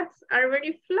cats are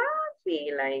very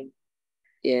fluffy. Like,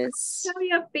 yes. I'll show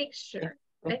you a picture.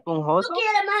 Esponjoso.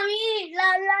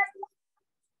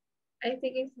 I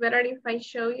think it's better if I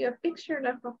show you a picture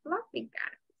of a fluffy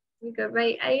cat because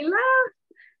I love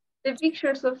the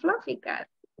pictures of fluffy cats.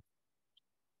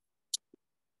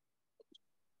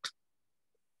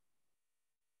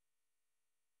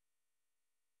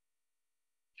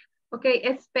 Ok,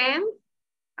 spend.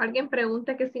 Alguien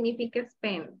pregunta qué significa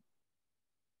spend.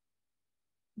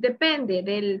 Depende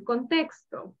del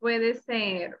contexto. Puede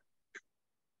ser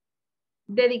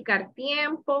dedicar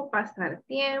tiempo, pasar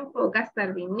tiempo,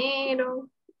 gastar dinero.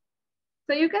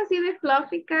 So you can see the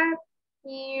fluffy cat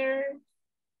here.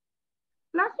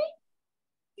 Fluffy?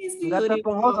 Un gato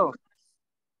esponjoso.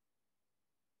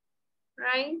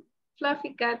 Right?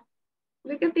 Fluffy cat.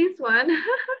 Look at this one.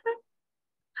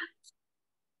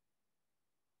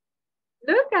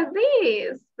 Look at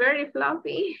this. Very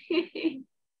fluffy.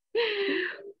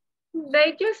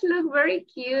 They just look very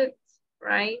cute,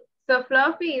 right? So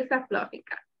Fluffy is a fluffy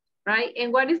cat, right?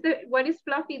 And what is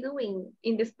Fluffy doing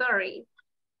in the story?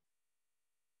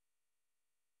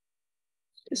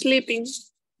 Sleeping.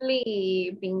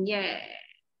 Sleeping, yeah.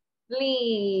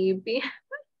 Sleeping.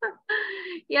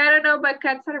 Yeah, I don't know, but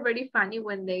cats are very funny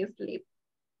when they sleep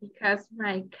because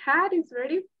my cat is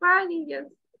very funny just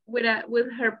with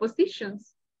her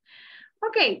positions.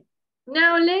 Okay,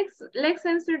 now let's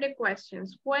answer the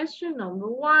questions. Question number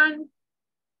 1.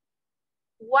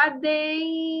 What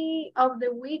day of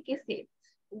the week is it?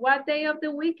 What day of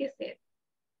the week is it?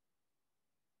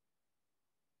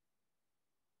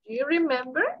 Do you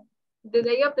remember the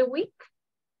day of the week?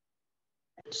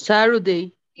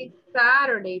 Saturday. It's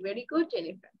Saturday. Very good,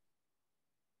 Jennifer.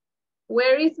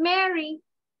 Where is Mary?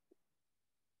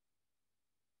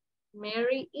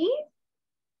 Mary is?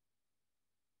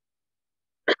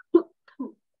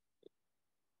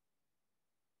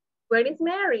 Where is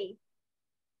Mary?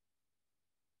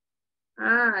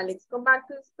 Let's go back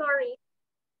to the story.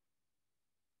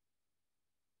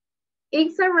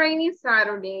 It's a rainy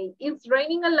Saturday. It's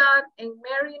raining a lot and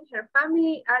Mary and her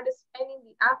family are spending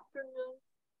the afternoon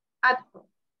at home.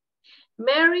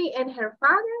 Mary and her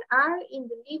father are in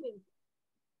the living room.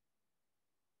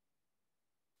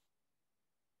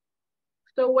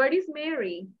 So where is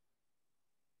Mary?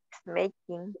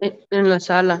 Making. En la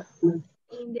sala. In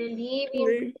the living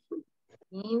room.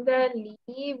 In the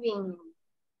living room.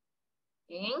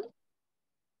 Okay.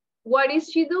 What is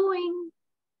she doing?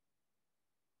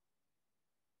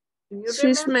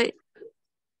 She's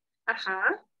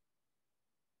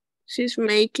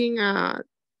making a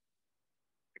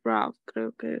draft,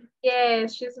 creo que.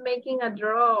 Yes, she's making a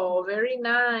draw. Very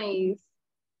nice.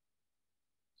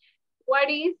 What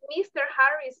is Mr.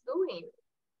 Harris doing?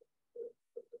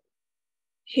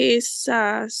 He's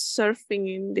surfing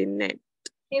in the net.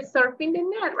 He's surfing the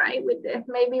net, right?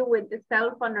 Maybe with the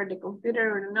cell phone or the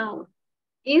computer or no.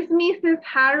 Is Mrs.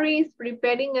 Harris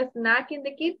preparing a snack in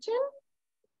the kitchen?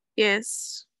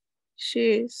 Yes,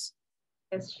 she is.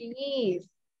 Yes, she is.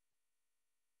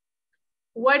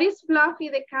 What is Fluffy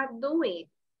the cat doing?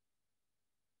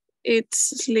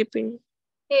 It's sleeping.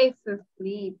 It's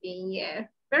sleeping, yes.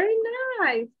 Very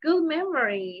nice. Good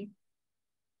memory.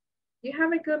 You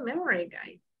have a good memory,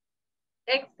 guys.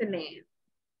 Excellent.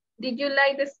 Did you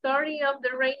like the story of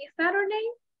the rainy Saturday?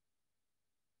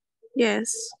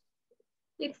 Yes.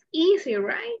 It's easy,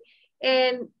 right?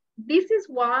 And this is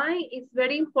why it's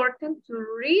very important to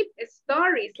read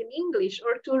stories in English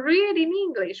or to read in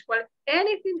English,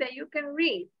 anything that you can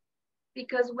read.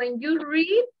 Because when you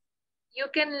read, you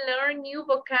can learn new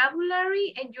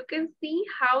vocabulary and you can see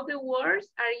how the words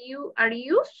are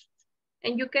used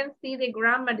and you can see the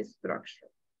grammar structure.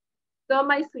 So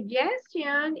my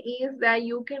suggestion is that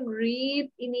you can read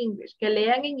in English, que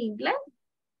lean en inglés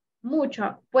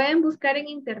mucho. Pueden buscar en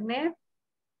internet.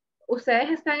 Ustedes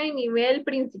están en nivel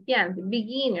principiante,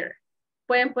 beginner.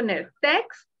 Pueden poner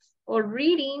texts or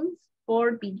readings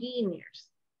for beginners.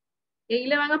 Y ahí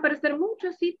le van a aparecer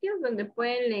muchos sitios donde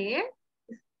pueden leer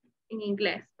en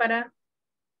inglés para,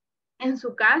 en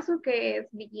su caso, que es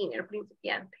beginner,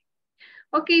 principiante.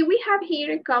 Okay, we have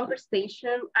here a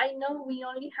conversation. I know we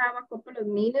only have a couple of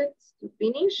minutes to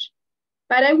finish,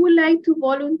 but I would like to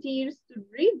volunteer to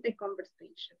read the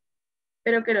conversation.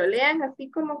 Pero que lo lean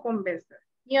así como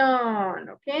conversación,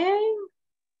 ¿ok?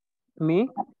 Me?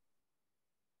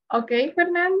 Okay,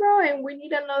 Fernando, and we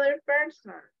need another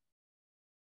person.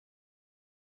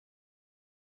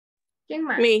 ¿Quién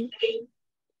más? Me.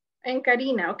 And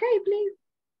Karina, okay, please.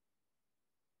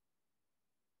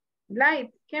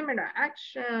 Lights, camera,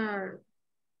 action.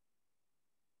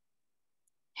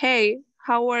 Hey,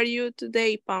 how are you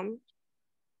today, Pam?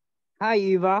 Hi,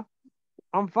 Eva.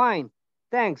 I'm fine.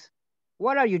 Thanks.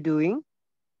 What are you doing?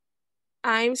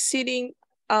 I'm sitting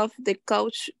off the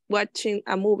couch watching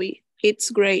a movie.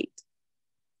 It's great.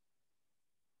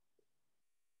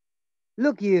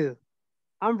 Look you.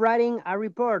 I'm writing a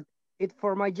report. It's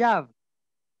for my job.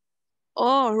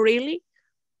 Oh, really?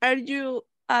 Are you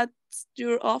at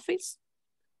your office?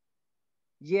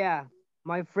 Yeah,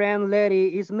 my friend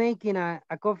Letty is making a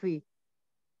coffee.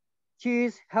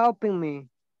 She's helping me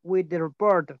with the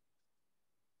report.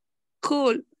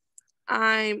 Cool.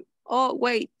 Oh,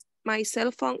 wait, my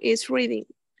cell phone is reading.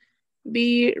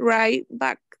 Be right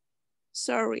back.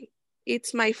 Sorry,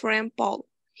 it's my friend Paul.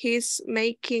 He's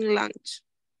making lunch.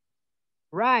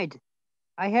 Right.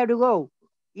 I had to go.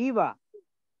 Eva.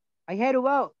 I had to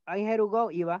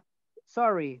go, Eva.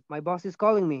 Sorry, my boss is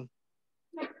calling me.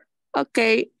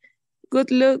 Okay,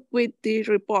 good luck with the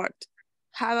report.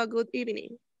 Have a good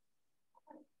evening.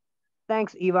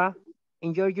 Thanks, Eva.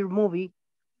 Enjoy your movie.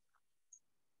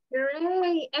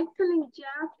 Great, excellent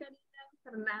job, Karina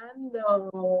and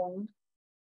Fernando.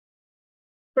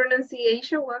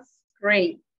 Pronunciation was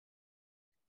great.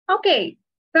 Okay,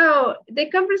 so the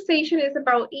conversation is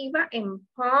about Eva and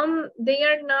Pam. They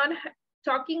are not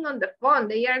talking on the phone,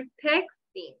 they are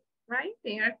texting, right?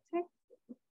 They are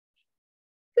texting.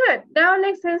 Good, now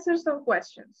let's answer some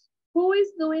questions. Who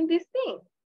is doing this thing?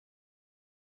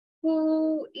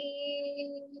 Who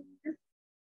is,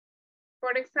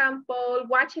 for example,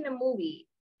 watching a movie?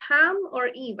 Pam or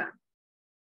Eva?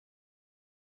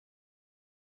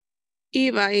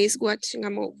 Eva is watching a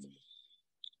movie.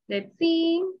 Let's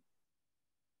see.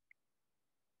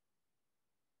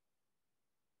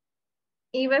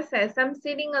 Eva says, I'm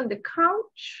sitting on the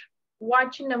couch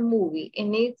watching a movie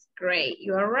and it's great.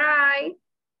 You are right.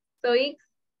 So it's,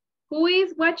 who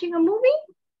is watching a movie?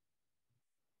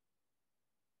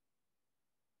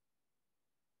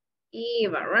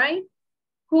 Eva, right?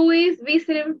 Who is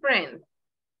visiting friends?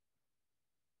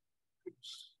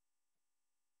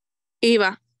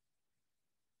 Eva.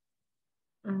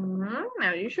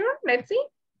 Are you sure? Let's see.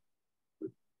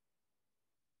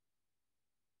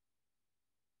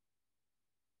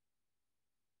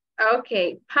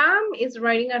 Okay, Pam is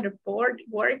writing a report,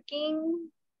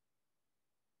 working.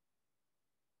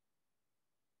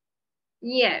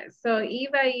 Yes, so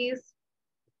Eva is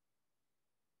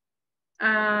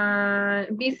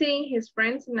visiting his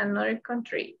friends in another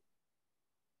country.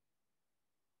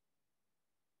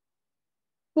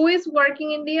 Who is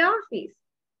working in the office?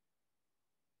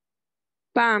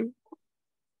 Pam.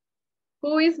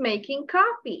 Who is making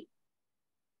coffee?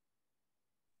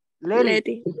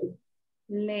 Letty.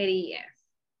 Letty, yes.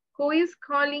 Who is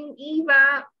calling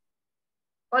Eva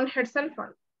on her cell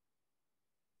phone?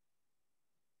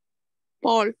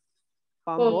 Paul.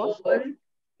 Paul.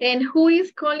 And who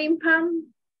is calling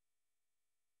Pam?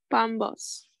 Pam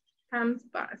boss. Pam's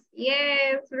boss.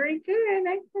 Yes, very good,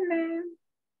 excellent.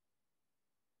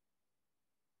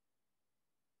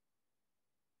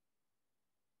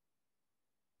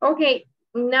 Okay,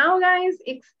 now guys,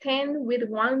 extend with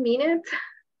 1 minute.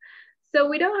 So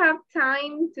we don't have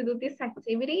time to do this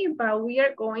activity, but we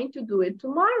are going to do it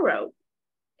tomorrow.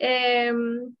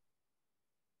 In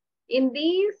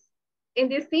this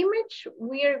image,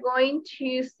 we are going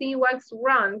to see what's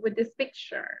wrong with this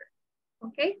picture,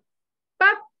 okay?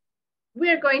 But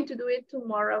we are going to do it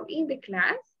tomorrow in the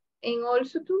class. And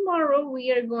also tomorrow,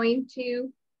 we are going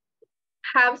to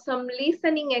have some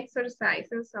listening exercise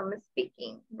and some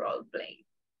speaking role play.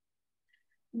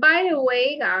 By the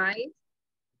way, guys,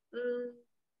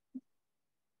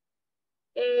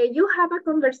 you have a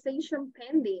conversation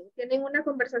pending. Tienen una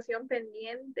conversación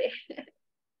pendiente.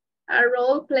 A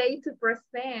role play to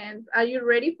present. Are you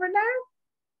ready for that?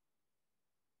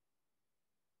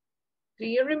 Do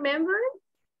you remember?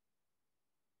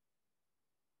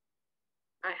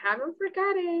 I haven't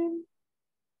forgotten.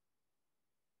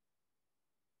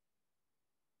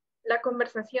 La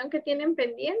conversación que tienen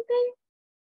pendiente.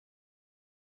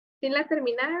 ¿Sí la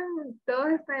terminaron?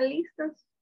 ¿Todos están listos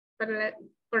para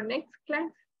for next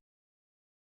class?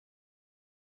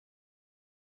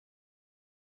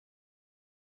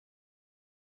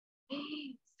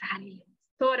 Silence,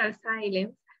 total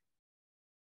silence.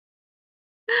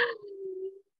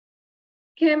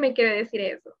 ¿Qué me quiere decir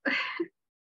eso?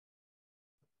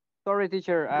 Sorry,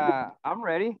 teacher. I'm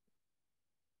ready.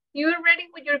 You're ready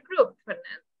with your group,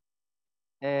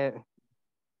 Fernando.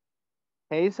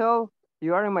 Hazel,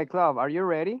 you are in my club. Are you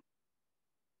ready?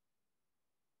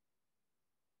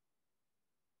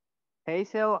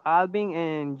 Hazel, Alvin,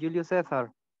 and Julio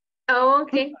Cesar. Oh,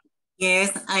 okay.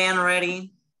 Yes, I am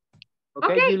ready.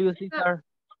 Okay, Okay, Julio so Cesar.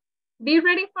 be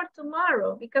ready for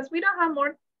tomorrow because we don't have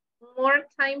more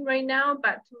time right now,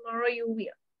 but tomorrow you will.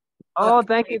 Oh, Okay,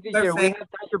 thank you, teacher. perfect. We have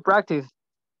time to practice.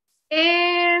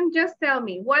 And just tell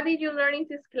me, what did you learn in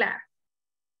this class?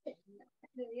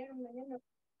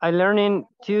 I learning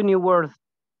 2 new words.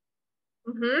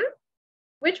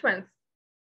 Which ones?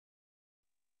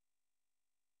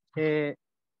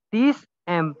 This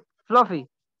and fluffy.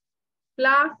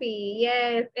 Fluffy,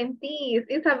 yes. And tease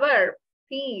is a verb,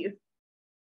 tease.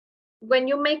 When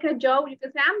you make a joke, you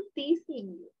can say, I'm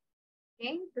teasing you.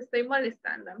 Okay? Te estoy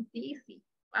molestando. I'm teasing.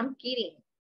 I'm kidding.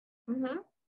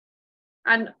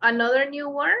 And another new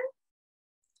word?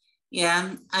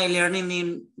 Yeah, I learning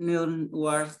new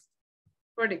words.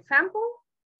 For example?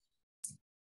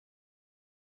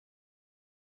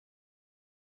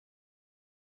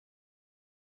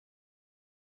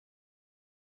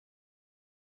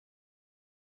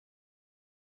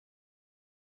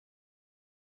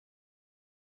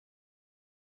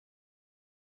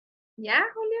 Yeah,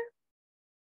 Julia?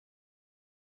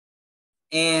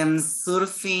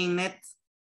 Surfing net.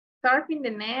 Surfing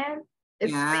the net.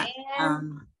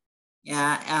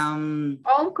 Yeah.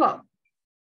 Onco.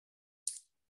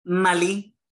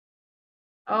 Malí.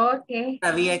 Okay.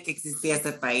 Sabía que existía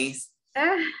este país.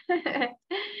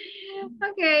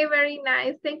 Okay, very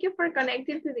nice. Thank you for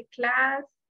connecting to the class.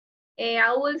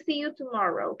 I will see you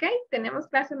tomorrow, okay? Tenemos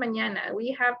clase mañana.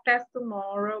 We have class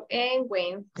tomorrow and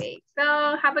Wednesday.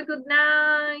 So have a good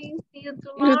night. See you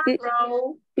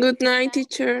tomorrow. Good night,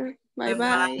 teacher.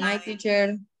 Bye-bye. Night,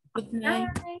 teacher. Good night.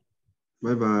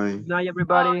 Bye-bye. Good night,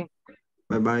 everybody.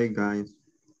 Bye-bye, guys.